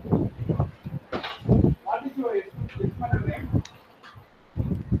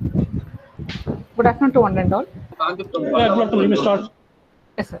 Good afternoon to one and all.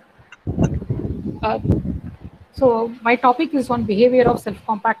 Yes, sir. So my topic is on behavior of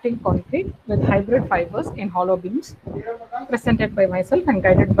self-compacting concrete with hybrid fibers in hollow beams, presented by myself and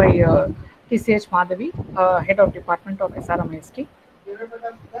guided by TCH Madhavi, Head of Department of ICMSD.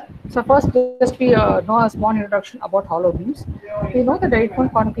 So first, just we know a small introduction about hollow beams. We know that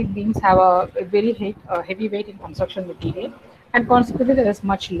eight-point concrete beams have a very heavy weight in construction material, and consequently there is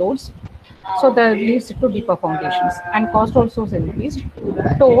much loads. So that leads to deeper foundations, and cost also is increased.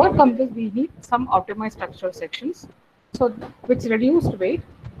 To overcome this, we need some optimized structural sections. So which reduced weight,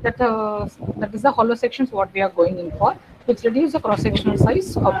 that is the hollow sections what we are going in for, which reduce the cross-sectional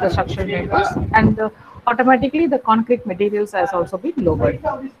size of the structural members, and automatically the concrete materials has also been lowered.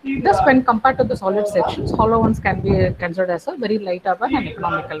 Thus, when compared to the solid sections, hollow ones can be considered as a very lighter one and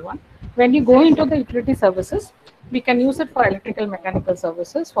economical one. When you go into the utility services, we can use it for electrical, mechanical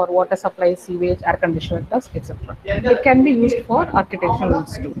services, for water supply, sewage, air conditioner ducts, etc. It can be used for architectural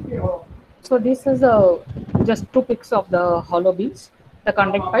needs too. So this is just two pics of the hollow beams, the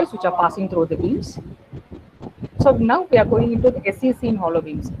conduct pipes which are passing through the beams. So now we are going into the SEC in hollow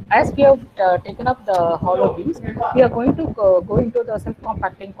beams. As we have taken up the hollow beams, we are going to go into the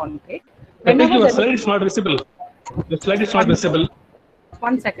self-compacting concrete. I think your slide is not visible. The slide is not visible.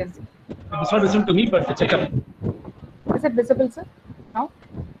 1 second. It's not visible to me, but check up. Is it visible, sir? Now?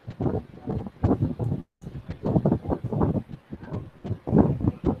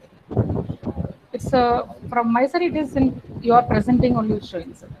 It's from my side, it is in you are presenting only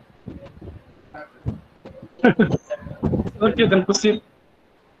showing, sir. Okay, then proceed.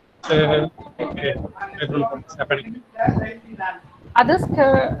 Okay, I don't know what's happening. Others,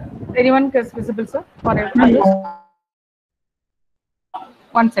 anyone is visible, sir? For others?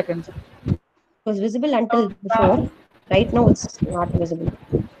 1 second, sir. It was visible until before. Right now, it's not visible.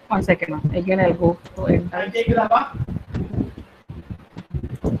 1 second, ma'am. Again, I'll go to entire.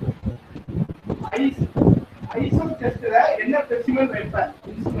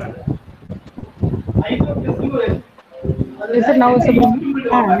 Is it now visible?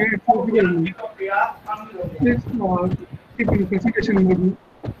 Yes, keep in presentation mode.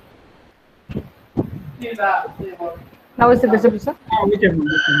 Now is it visible, sir?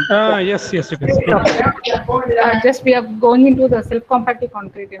 Yes, yes, it is. Just we are going into the self-compacting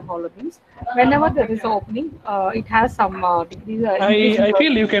concrete in hollow beams. Whenever there is an opening, it has some degree. I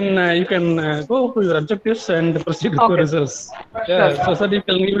feel you can go to your objectives and proceed with your results. Yeah, Sure. so that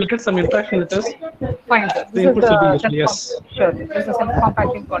you will get some interaction with us. Fine, sir. The inputs will be useful. Yes. Sure. This is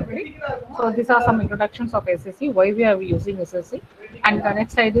self-compacting concrete. So these are some introductions of SSC, why we are using SSC, and the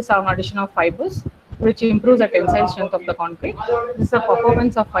next slide is some addition of fibers, which improves the tensile strength of the concrete. This is the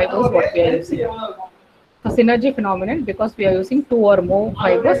performance of fibers what we are using. The synergy phenomenon, because we are using 2 or more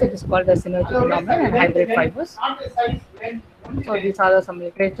fibers, it is called the synergy phenomenon and hybrid fibers. So these are some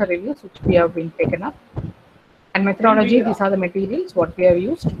literature reviews which we have been taken up. And methodology, these are the materials what we have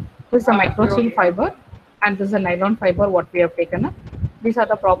used. This is a microsteel fiber and this is a nylon fiber what we have taken up. These are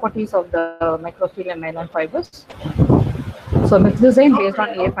the properties of the microsteel and nylon fibers. So mixed design based on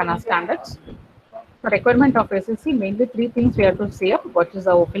AFNR standards. The requirement of SSC, mainly 3 things we have to say up, what is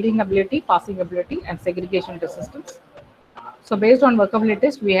our filling ability, passing ability, and segregation resistance. So based on workability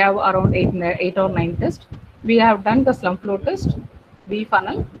test, we have around 8 or 9 tests. We have done the slump flow test, V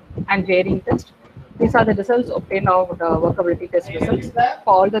funnel, and J-ring test. These are the results obtained of the workability test results.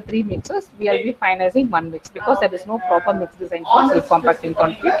 For all the 3 mixes, we will be finalizing 1 mix because there is no proper mix design for self-compacting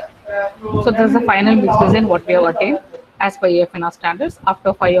concrete. So this is the final mix design what we have attained as per AFNR standards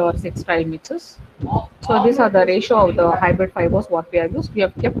after 5 or 6 trial mixes. So these are the ratio of the hybrid fibers what we have used. We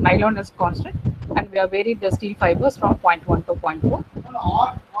have kept nylon as constant and we have varied the steel fibers from 0.1 to 0.4.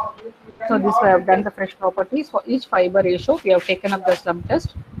 So this we have done the fresh properties. For each fiber ratio, we have taken up the slump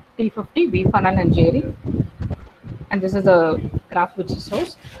test, T50, V funnel and J-ring. And this is a graph which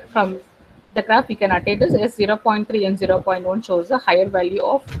shows from the graph we can attain this is 0.3 and 0.1 shows the higher value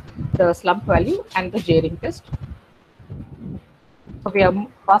of the slump value and the J-ring test. So we have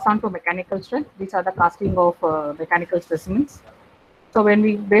passed on to mechanical strength. These are the casting of mechanical specimens. So when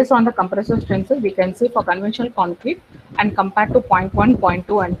we, based on the compressor strength, we can see for conventional concrete and compared to 0.1,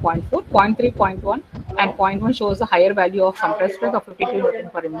 0.2 and 0.4, 0.3, 0.1 and 0.1 shows a higher value of compressor strength of 52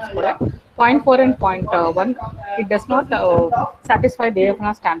 Newton per mm square. 0.4 and 0.1, it does not satisfy the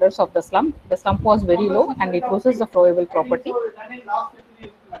AFNR standards of the slump. The slump was very low and it loses the flowable property.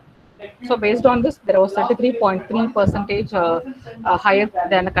 So based on this, there was 33.3% higher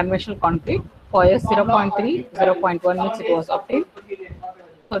than a conventional concrete. For a 0.3, 0.1 mix, it was obtained.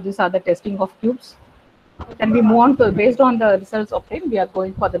 So these are the testing of cubes. Then we move on to, based on the results obtained, we are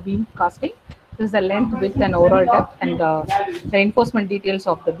going for the beam casting. This is the length, width, and overall depth, and the reinforcement details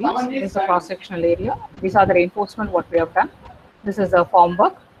of the beams. This is the cross-sectional area. These are the reinforcement what we have done. This is the form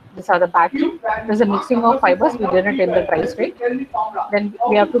work. These are the batching. This is a mixing of fibers. We did it in the dry state. Then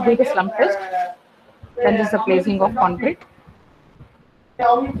we have to do the slump test. Then this is the placing of concrete.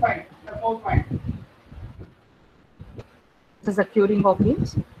 This is the curing of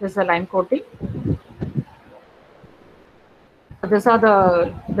beams. This is the lime coating. So these are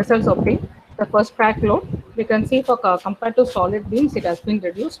the results obtained. The first crack load, we can see for compared to solid beams, it has been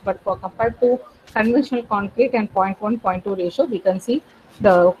reduced, but for compared to conventional concrete and 0.1, 0.2 ratio, we can see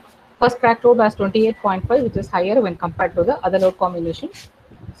the first crack load has 28.5, which is higher when compared to the other load combinations.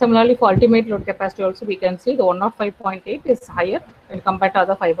 Similarly, for ultimate load capacity also, we can see the 105.8 is higher when compared to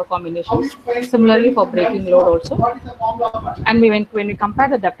other fiber combinations. Similarly, for breaking load also. And when we compare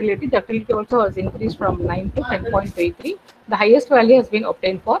the ductility also has increased from 9 to 10.33. The highest value has been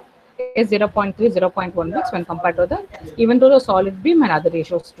obtained for is 0.3, 0.1 mix when compared to the, even to the solid beam and other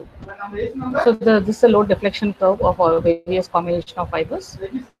ratios too. So this is a load deflection curve of our various combination of fibers.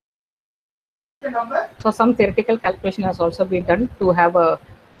 So some theoretical calculation has also been done to have a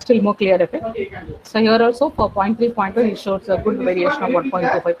still more clear effect. So here also for 0.3, 0.1, it shows a good variation of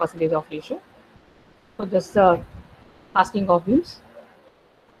 1.25% of ratio. So this casting of beams.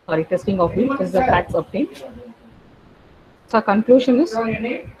 testing of which is the facts obtained. So conclusion is,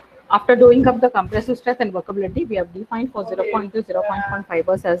 after doing up the compressive stress and workability, we have defined for 0.2, 0.1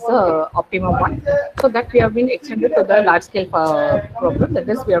 fibers as the optimum one. So that we have been extended to the large scale problem. That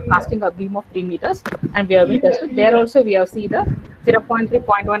is, we are casting a beam of 3 meters and we have been tested. There also we have seen the 0.3,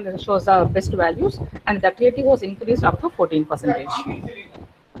 0.1 shows the best values, and the creative was increased up to 14%.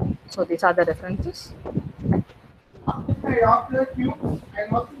 So these are the references.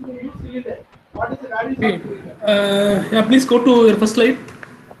 Okay. Yeah, please go to your first slide.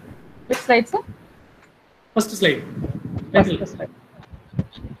 Which slide, sir? First slide. First slide.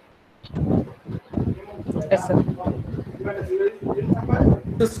 Yes, sir.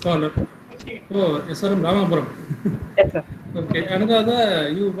 The scholar. Oh, yes, sir. Ramapuram. Yes, sir. Okay.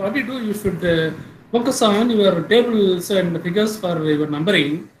 Another, what you do, you should focus on your tables and figures for your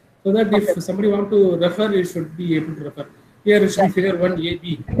numbering, so that if somebody want to refer, you should be able to refer. Here it should be figure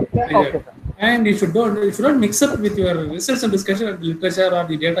 1AB. Okay. And you should not mix up with your research and discussion and literature or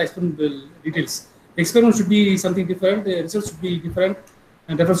the data experimental details. The experiment should be something different, the results should be different,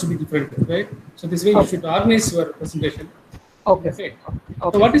 and reference should be different, right? So this way you should organize your presentation. Okay.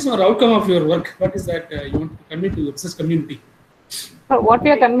 So what is your outcome of your work? What is that you want to convey to the research community? So what we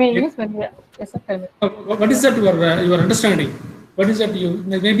are conveying is when we are, yes, sir, tell me. What is that your understanding? What is that you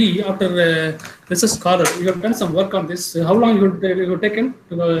maybe after research scholar you have done some work on this? How long you have taken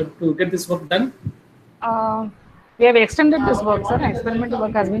to get this work done? We have extended this work, sir. Experimental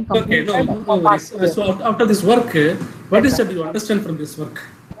work has been completed. Okay, no worries. So after this work, what is that you understand from this work?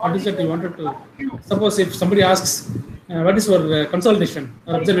 What is that you wanted to? Suppose if somebody asks, what is your consultation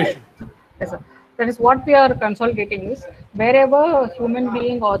or observation? Yes, sir. That is what we are consolidating is wherever human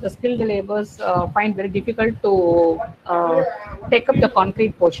being or the skilled laborers find very difficult to take up the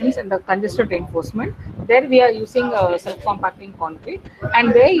concrete portions and the congested reinforcement, there we are using self-compacting concrete.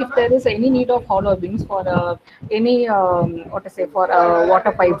 And where if there is any need of hollow beams for any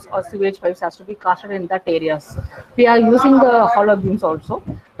water pipes or sewage pipes has to be casted in that areas, we are using the hollow beams also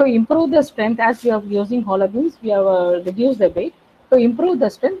to improve the strength. As we are using hollow beams, we have reduced the weight. To improve the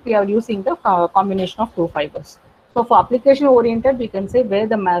strength, we are using the combination of two fibers. So for application oriented, we can say where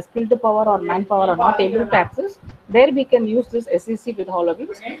the skilled power or manpower are not able to access, there we can use this SEC with hollow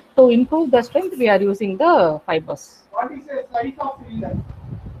beams. To improve the strength, we are using the fibers. What is the size of cylinder?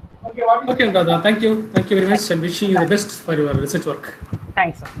 Okay, Radha, thank you very much, and wishing you the best for your research work.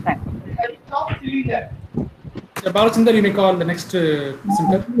 Thanks, sir. Thanks. Balachinder, you may call the next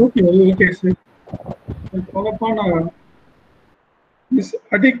presenter. Okay, sir. I'll call upon Ms.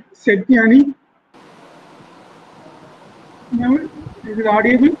 Adik Sethiani. Is it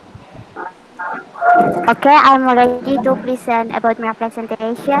audible? Okay, I'm ready to present about my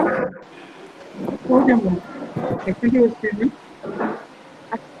presentation. Okay, ma'am. Excuse me.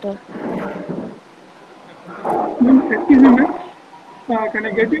 Okay. Excuse me, ma'am. Can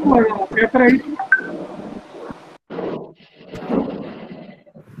I get your paper ID?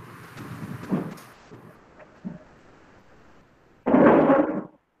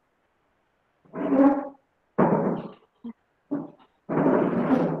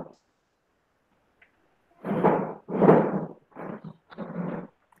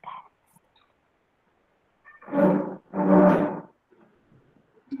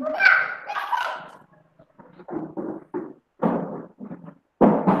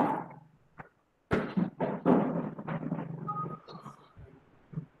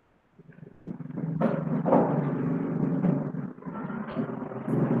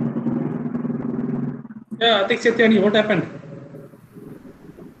 Yeah, Atik Sethiani, what happened?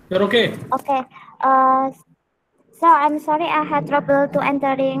 You're okay? Okay. So I'm sorry I had trouble to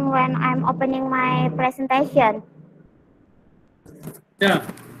entering when I'm opening my presentation. Yeah.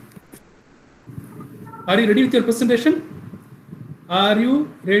 Are you ready with your presentation? Are you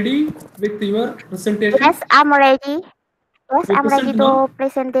ready with your presentation? Yes, I'm ready. Yes, You I'm ready present to now?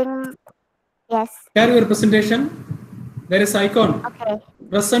 presenting. Yes. Share your presentation. There is icon. Okay.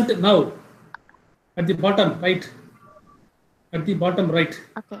 Present now. At the bottom right. At the bottom right.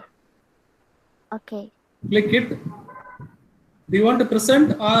 Okay. Okay. Click it. Do you want to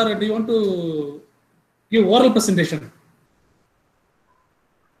present or do you want to give oral presentation?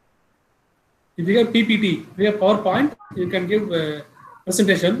 If you have PPT, if you have PowerPoint, you can give a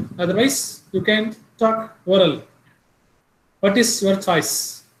presentation. Otherwise, you can talk oral. What is your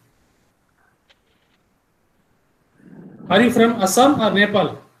choice? Are you from Assam or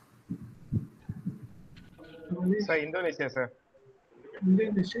Nepal? Sir, Indonesia, sir.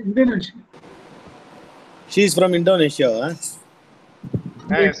 Indonesia. She is from Indonesia.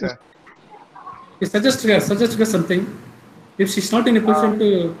 Yes, sir. Suggest her something. If she's not in a position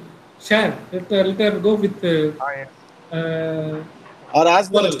to share, let her go with yes. Or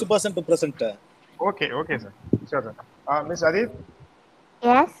ask the oral. next person to present. Okay, okay, sir. Sure, sir. Miss Adit,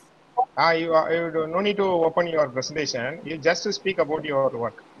 Yes. you no need to open your presentation. You just speak about your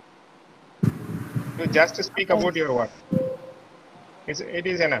work. You just speak about your work. It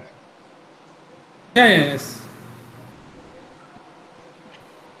is enough. Yeah, yes.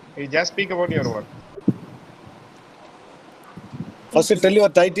 You just speak about your work. First, tell your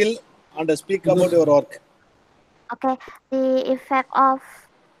title and speak about your work. Okay. The effect of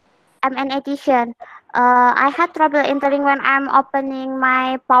MN edition. I had trouble entering when I'm opening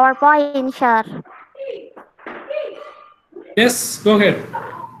my PowerPoint, sir. Yes, go ahead.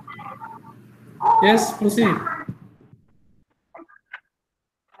 Yes, proceed.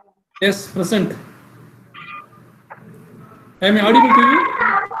 Yes, present. Am I audible to you?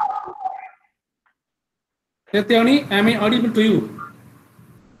 Satyani, am I audible to you?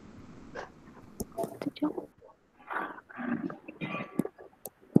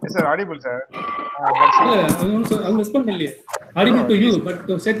 Yes, sir. Audible, sir. I'll respond only. Audible to you, but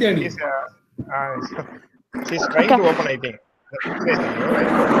to Satyani. She's trying to open, I think. The presentation, no, right?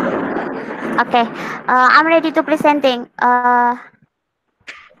 Okay. I'm ready to presenting.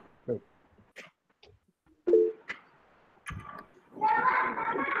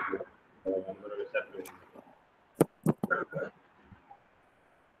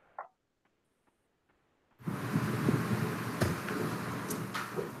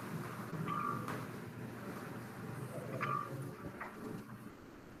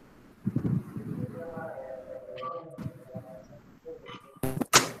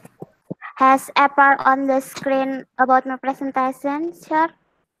 Has appeared on the screen about my presentation, sir?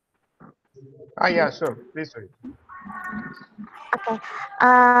 Yeah, sure. Please do it. Okay.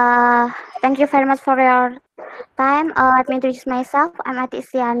 Thank you very much for your time. Let me introduce myself. I'm Ati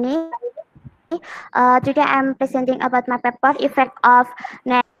Istiani. Today I'm presenting about my paper, effect of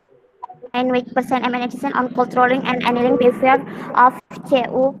 9% MNHSN on controlling and annealing behavior of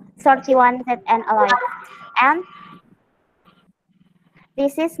CU31ZN alloy. And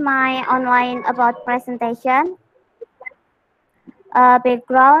this is my online about presentation.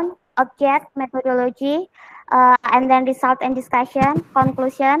 Background, object, methodology, and then result and discussion,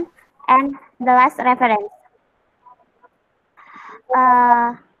 conclusion, and the last reference.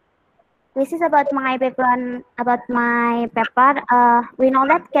 This is about my background, about my paper. We know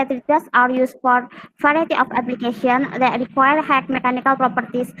that cartridges are used for variety of applications that require high mechanical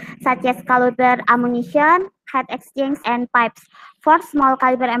properties such as caliber ammunition, heat exchange, and pipes. For small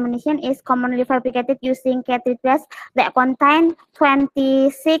caliber ammunition is commonly fabricated using cartridges that contain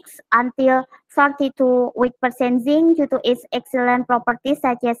 26 until 32% zinc due to its excellent properties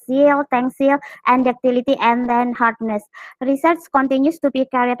such as yield, tensile, and ductility, and then hardness. Research continues to be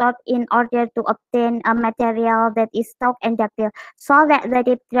carried out in order to obtain a material that is tough and ductile, so that the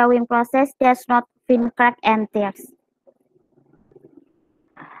deep drawing process does not fin crack and tears.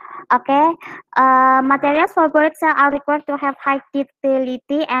 Okay, materials for buried cell are required to have high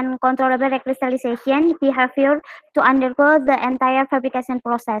ductility and controllable recrystallization behavior to undergo the entire fabrication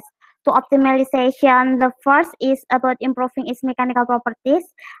process. To optimization, the first is about improving its mechanical properties,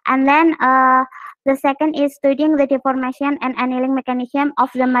 and then the second is studying the deformation and annealing mechanism of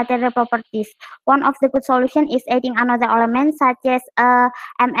the material properties. One of the good solutions is adding another element such as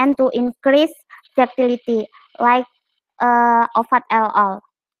MN to increase ductility, like OFAT LL.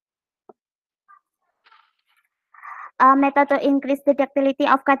 A method to increase the ductility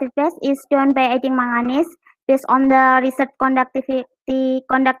of cartridges is done by adding manganese. Based on the research conducted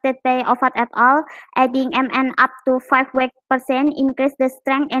by Ofat et al., adding Mn up to 5% increase the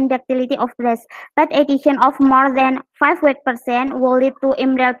strength and ductility of brass, but addition of more than 5% will lead to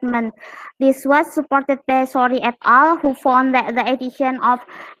embrittlement. This was supported by Sori et al., who found that the addition of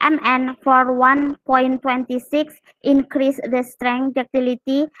Mn for 1.26 increased the strength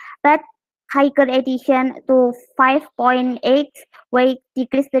ductility, but higher addition to 5.8 weight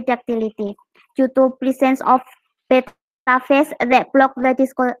decrease the ductility due to presence of beta phase that block the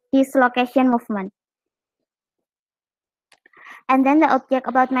dislocation movement. And then the object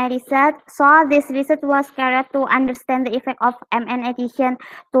about my research. So this research was carried to understand the effect of MN addition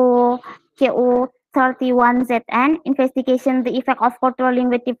to CU31ZN, investigation the effect of controlling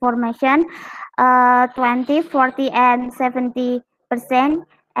with deformation 20, 40, and 70%,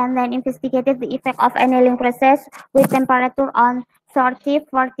 and then investigated the effect of annealing process with temperature on 30,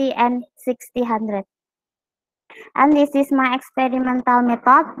 40, and 60, 100. And this is my experimental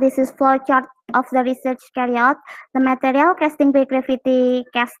method. This is flowchart of the research carried out, the material casting by gravity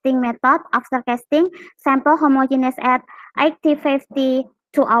casting method. After casting, sample homogeneous at 80-50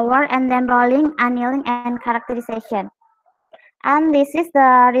 2 hours, and then rolling, annealing, and characterization. And this is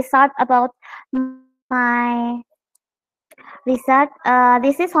the result about my research.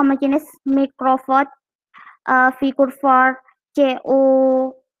 This is homogeneous microvode figure for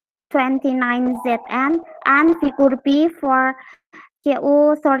CU29ZN and figure B for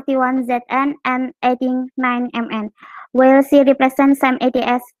CU31ZN and adding 9 mn. We'll see represent same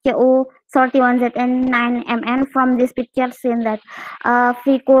ADS CU31ZN 9 mn from this picture seen that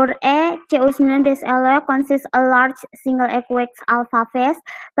figure A CU9-LO consists a large single equivox alpha phase,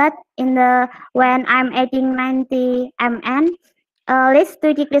 but in the when I'm adding 90 mn leads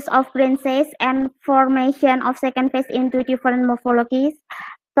to decrease of grain size and formation of second phase into different morphologies,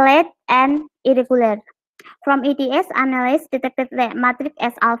 flat and irregular. From EDS analysis detected the matrix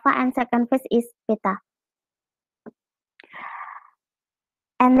as alpha and second phase is beta.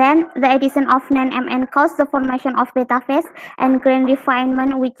 And then the addition of 9 mn caused the formation of beta phase and grain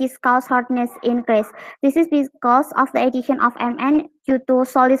refinement, which is cause hardness increase. This is because of the addition of mn due to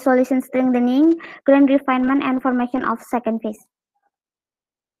solid solution strengthening, grain refinement, and formation of second phase.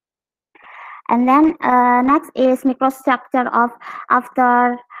 And then next is microstructure of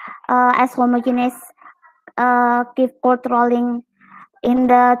after as homogeneous give code rolling in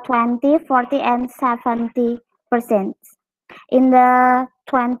the 20, 40, and 70%. In the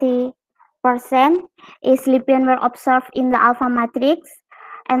 20% is Lippian were observed in the alpha matrix,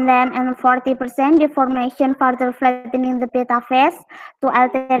 and then in 40% deformation further flattening the beta phase to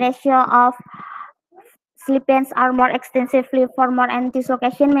alter ratio of slip planes are more extensively formed and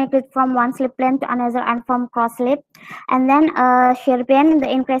dislocation migrate from one slip plane to another and form cross slip. And then shear bend, the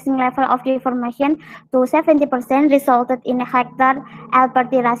increasing level of deformation to 70% resulted in a hectare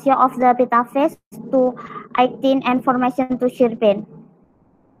L/T ratio of the beta phase to 18 and formation to shear bend.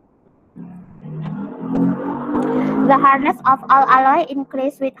 The hardness of all alloy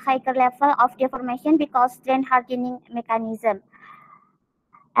increased with higher level of deformation because strain hardening mechanism.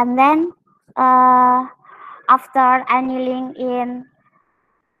 And then after annealing in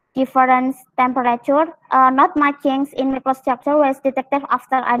different temperature, not much change in microstructure was detected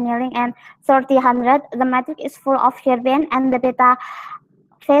after annealing at 3000. The matrix is full of shear bend and the beta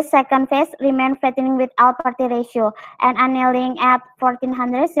phase second phase remain flattening with L/T ratio, and annealing at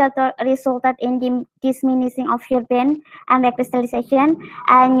 1400 resulted in diminishing of shear bend and recrystallization,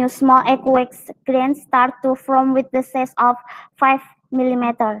 and new small equivox grains start to form with the size of 5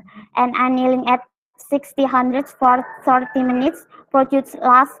 mm, and annealing at 6000 for 30 minutes produced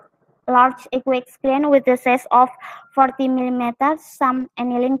large equivox grain with the size of 40 mm. Some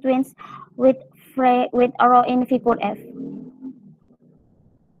annealing twins with arrow in figure F.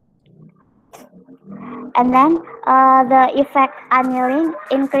 And then the effect annealing,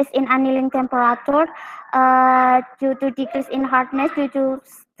 increase in annealing temperature due to decrease in hardness due to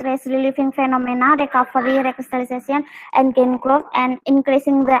stress relieving phenomena, recovery, recrystallization, and gain growth, and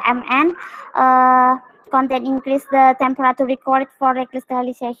increasing the Mn content increase the temperature required for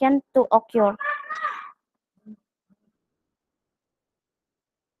recrystallization to occur.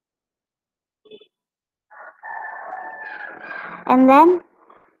 And then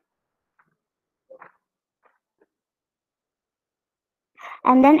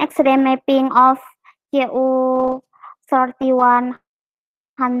X-ray mapping of CU3100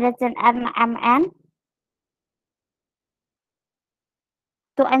 Mn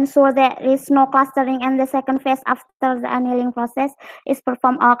to ensure there is no clustering, and the second phase after the annealing process is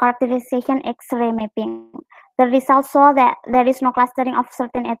performed a characterization X-ray mapping. The results show that there is no clustering of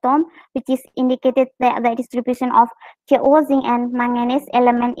certain atom, which is indicated that the distribution of Cu, zinc, and manganese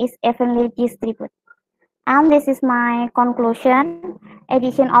element is evenly distributed. And this is my conclusion.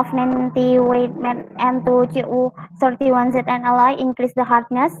 Addition of 90 weight and to Cu31ZN alloy increase the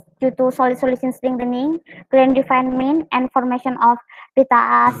hardness due to solid solution strengthening, grain refinement, and formation of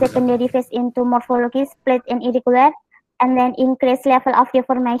beta secondary phase into morphology split and irregular, and then increase level of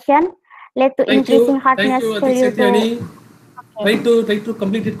deformation led to increasing hardness value. Thank you, Try to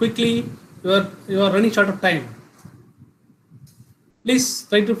complete it quickly. You are running short of time. Please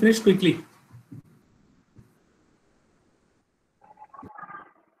try to finish quickly.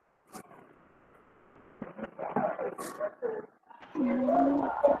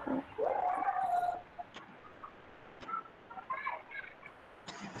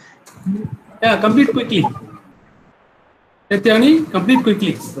 Yeah, complete quickly. Satyani, complete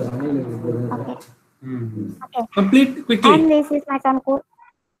quickly. Okay. Okay. Complete quickly. And this is my conclusion.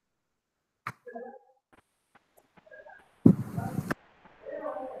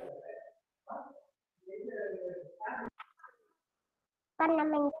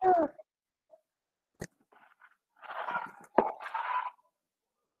 Parliamentu.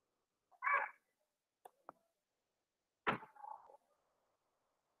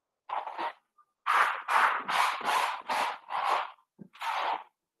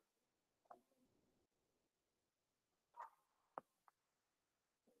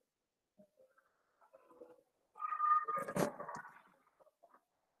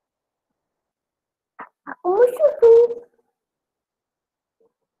 Aku musuh tuh.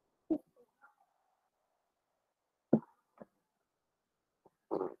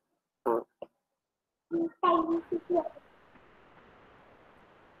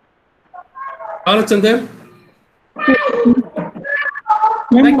 Balachandar.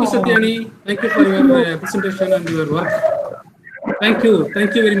 Thank you, Satyani. Thank you for your presentation and your work. Thank you.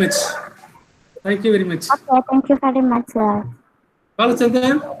 Thank you very much. Thank you very much. Okay, thank you very much, sir.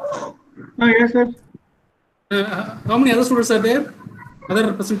 Balachandar, Yes, sir. how many other students are there? Other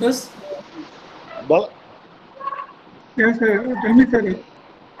presenters? Yes, sir. Tell me, sir.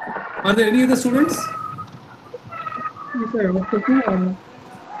 Are there any other students? Yes, sir.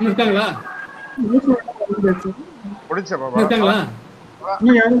 இருக்காங்களா? முடிச்சா பாபா? இருக்காங்களா?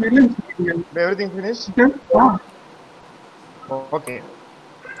 இன்னும் யாரும் இல்லைன்னு சொல்றீங்க. Everything finished? Okay.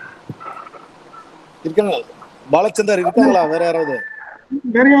 இருக்காங்க. பாலச்சந்தர் இருக்காங்களா? வேற யாராவது?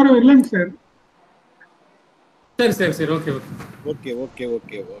 வேற யாரும் இல்லைங்க சார். சரி சரி சரி, okay okay. Okay okay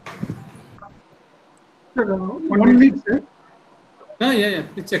okay okay. Sir, 1 week, sir. Yeah.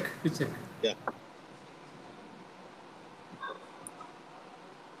 Please check. Yeah.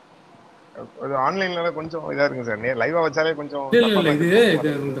 அது ஆன்லைன்ல கொஞ்சம் இதா இருக்குங்க சார். லைவா வச்சாலே கொஞ்சம் இல்ல இது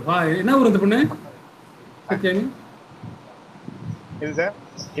என்ன ஊர் இந்த பொண்ணு? சத்யானி. இது சார்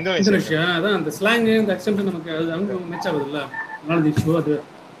இந்தோனேஷியா. அதான் அந்த ஸ்லாங் அந்த அக்சென்ட் நமக்கு அது அவங்க மேட்ச் ஆகுதுல்ல. அதனால தி ஷோ அது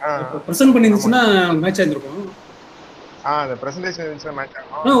பிரசன்ட் பண்ணிருந்துச்சுன்னா மேட்ச் ஆயிருக்கும். the presentation இருந்துச்சுன்னா மேட்ச்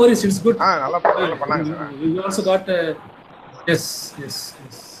ஆகும். No worries, it's good. நல்லா பண்ணாங்க sir. You also got yes.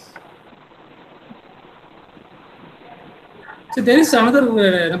 So there is another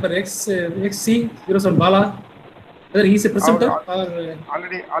number XC07 Bala. Whether he is a presenter or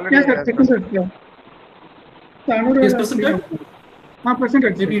already Yes, sir. Presenter. Yeah. So another is presenter?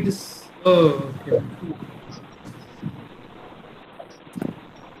 Presenter. Maybe it is. Oh, okay.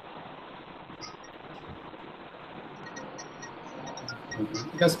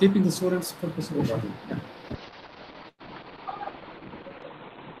 Because keeping the students for presentation. Yeah.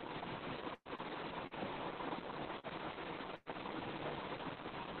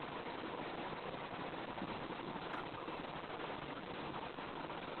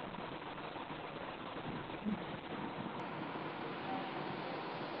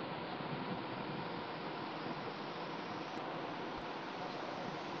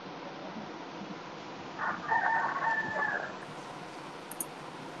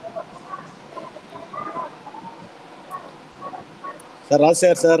 Sir, Raj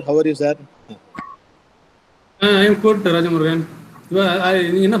sir, how are you, sir? I am good, Rajamurugan.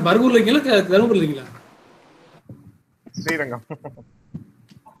 நீங்க என்ன பர்கூர்ல இருக்கீங்களா தருமபுரில இருக்கீங்களா? Srirangam.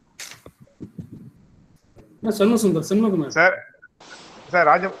 Shanmugakumar sir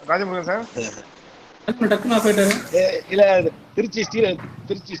Rajamurugan sir. டக்குனு of ஆயிட்டாரு. இல்ல Trichy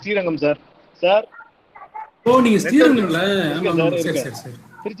Srirangam sir. Sir ஓ நீங்க ஸ்ரீரங்கம்ல? ஆமா சரி.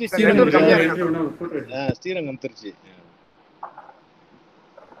 திருச்சி ஸ்ரீரங்கம் திருச்சி.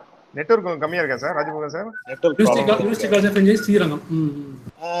 நெட்வொர்க் கம்மியா இருக்கா sir Rajamurugan sir? University college of engineering Srirangam.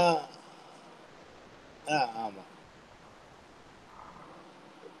 ஆமா.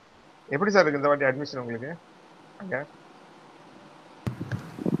 எப்படி சார் இருக்கு இந்த வாட்டி அட்மிஷன் உங்களுக்கு? அங்க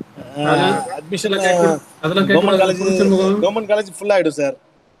அட்மிஷன் கவர்மெண்ட் காலேஜ் ஃபுல் ஆயிடும் சார்.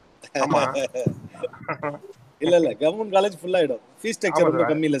 ஆமா. இல்ல கவர்மெண்ட் காலேஜ் ஃபுல் ஆயிடும். ஃபீஸ் ஸ்ட்ரக்சர் ரொம்ப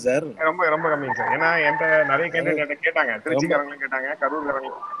கம்மி இல்ல சார்? ரொம்ப கம்மிங்க சார். ஏன்னா என்கிட்ட நிறைய கேண்டிடேட் கேட்டாங்க, திருச்சிக்காரங்களும் கேட்டாங்க,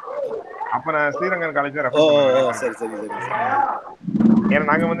 கரூர்காரங்களும். அப்ப நான் ஸ்ரீரங்கம் காலேஜ் ரெஃபர் பண்ணேன். சரி. ஏன்னா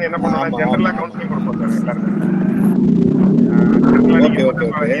நாங்க வந்து என்ன பண்ணுவோம், ஜெனரலா கவுன்சிலிங் கொடுப்போம் சார் எல்லாருக்கும்.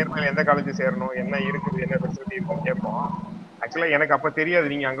 நியர்பை எந்த காலேஜ் சேரணும், என்ன இருக்குது, என்ன ஃபெசிலிட்டி இருக்குன்னு கேட்போம். ஆக்சுவலா எனக்கு அப்ப தெரியாது,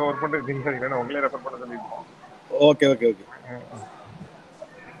 நீங்க அங்க ஒர்க் பண்றது தெரியாது, நான் உங்களே ரெஃபர் பண்ண சொல்லிருக்கோம். ஓகே.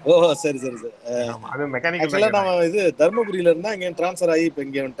 ஓ சரி. அது மெக்கானிக்கல். ஆக்சுவலா நான் இது தர்மபுரியில இருந்தா இங்க ட்ரான்ஸ்ஃபர் ஆகி இப்ப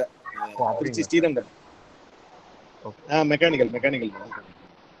இங்க வந்துட்டேன். திருச்சி ஸ்ரீரங்கம். மெக்கானிக்கல்.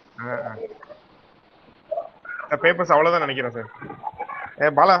 பேப்பர்ஸ் அவ்வளவுதான் நினைக்கிறேன் sir.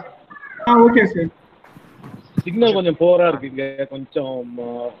 Bala. Okay sir. Signal கொஞ்சம் போரா இருக்கு இங்க கொஞ்சம்.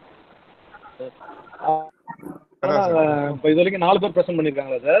 இப்ப இது வரைக்கும் 4 பேர் பிரசன்ட்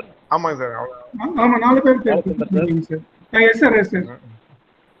பண்ணிருக்காங்களா சார்? ஆமாங்க சார். ஆமா 4 பேர் பண்ணிருக்கீங்க சார். Yes sir.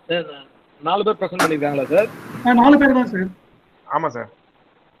 சார் 4 பேர் பிரசன்ட் பண்ணிருக்காங்களா சார்? 4 பேர் தான் சார். ஆமா sir.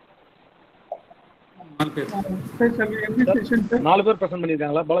 Sir, shall we end this session, sir? 4 பேர் present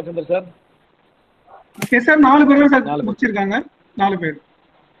பண்ணிருக்காங்களா Balachander sir? Okay, sir, 4 பேர் சார் 4 பேர். முடிச்சிருக்காங்க. 4 பேர்.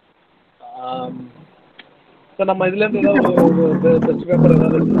 சார் நம்ம இதுல இருந்து ஏதாவது ஒரு பெஸ்ட் பேப்பர்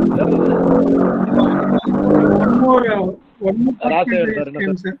ஏதாவது sir? One more Rajasekar sir என்ன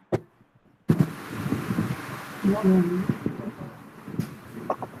came, sir? sir. No.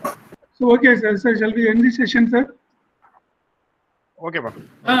 So, okay, sir. Sir, shall we end this session, sir? Okay, pa.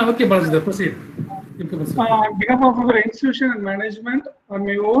 Okay, Balajendra, proceed. On behalf of our institution and management, on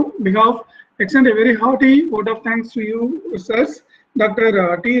my own behalf, extend a very hearty vote of thanks to you, sirs, Dr.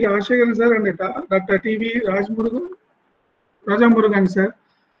 T. Rajashekharan sir and Dr. T.V. Rajamurugan sir.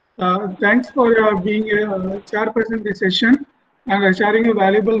 Thanks for being a chairperson in this session and sharing your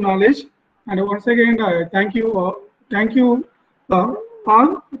valuable knowledge. And once again, thank you all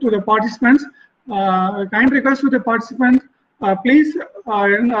to the participants. Kind request to the participants, please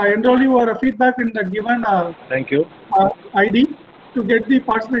enroll your feedback in the given Thank you. ID to get the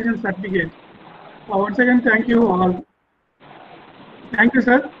participation certificate. Once again, thank you all. Thank you,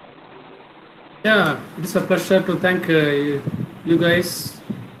 sir. Yeah, it's a pleasure to thank you guys,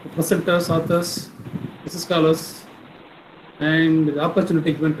 presenters, authors, scholars, and the opportunity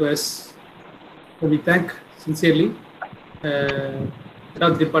given to us. So we thank sincerely head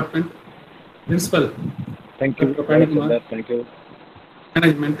of the department, principal. Thank you. Thank you.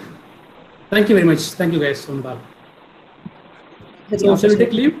 Management. Thank you very much. Thank you guys from Bal. So shall we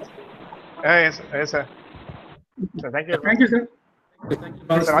take leave? Yes, sir. So, thank you. Thank you, sir. Thank you,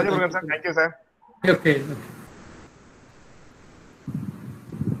 Mr. Rajamurugan sir. Thank you, sir. Okay.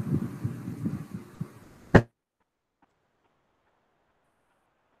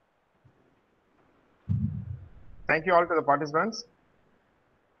 Thank you all to the participants.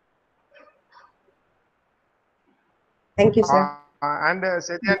 Thank you, sir. And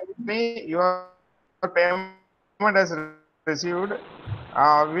Setyani, your payment has received.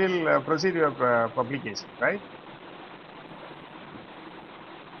 We'll proceed your publication, right?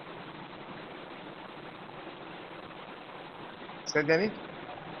 Setyani,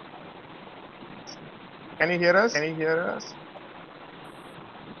 can you hear us?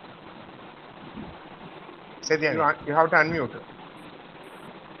 Setyani, you have to unmute.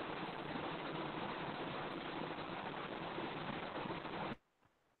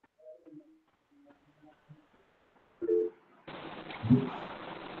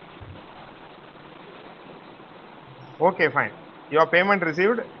 Okay, fine. Your payment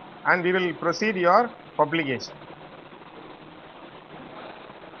received and we will proceed your publication.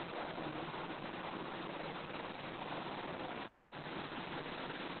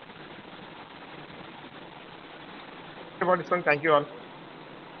 Participant, thank you all.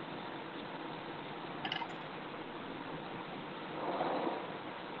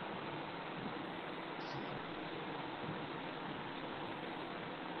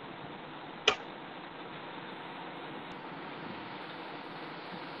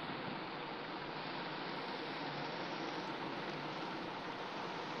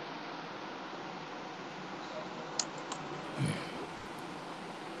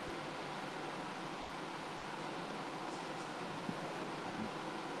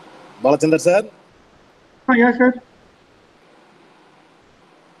 Balachander sir. Yes, sir.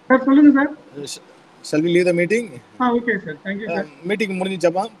 Sir, சொல்லுங்க sir. Shall we leave the meeting? Okay, sir. Thank you, sir. Meeting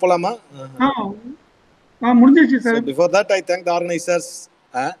முடிஞ்சிச்சாமா? போலாமா? முடிஞ்சிச்சு sir. So before that, I thank the organizers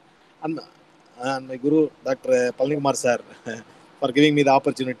and my guru, Dr. Palnikumar sir, for giving me the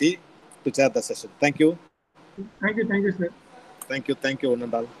opportunity to chair the session. Thank you. Thank you, sir. Thank you,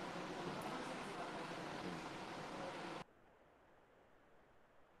 Nandal.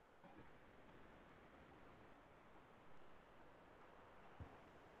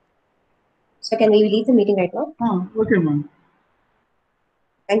 So can we leave the meeting right now? Okay, ma'am.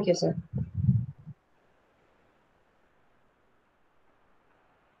 Thank you, sir.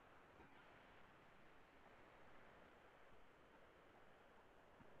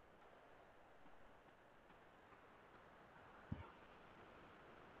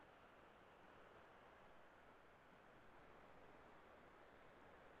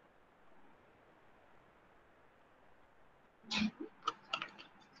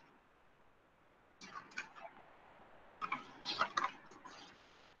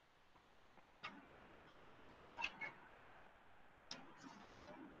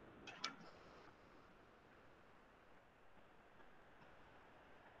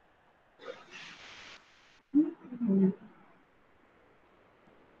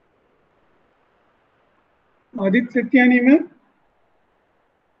 Adit Setyani, ma'am.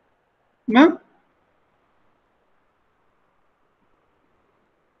 Ma'am.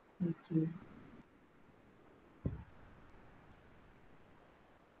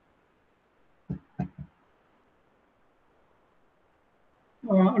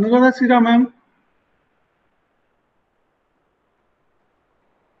 Anurada Sira ma'am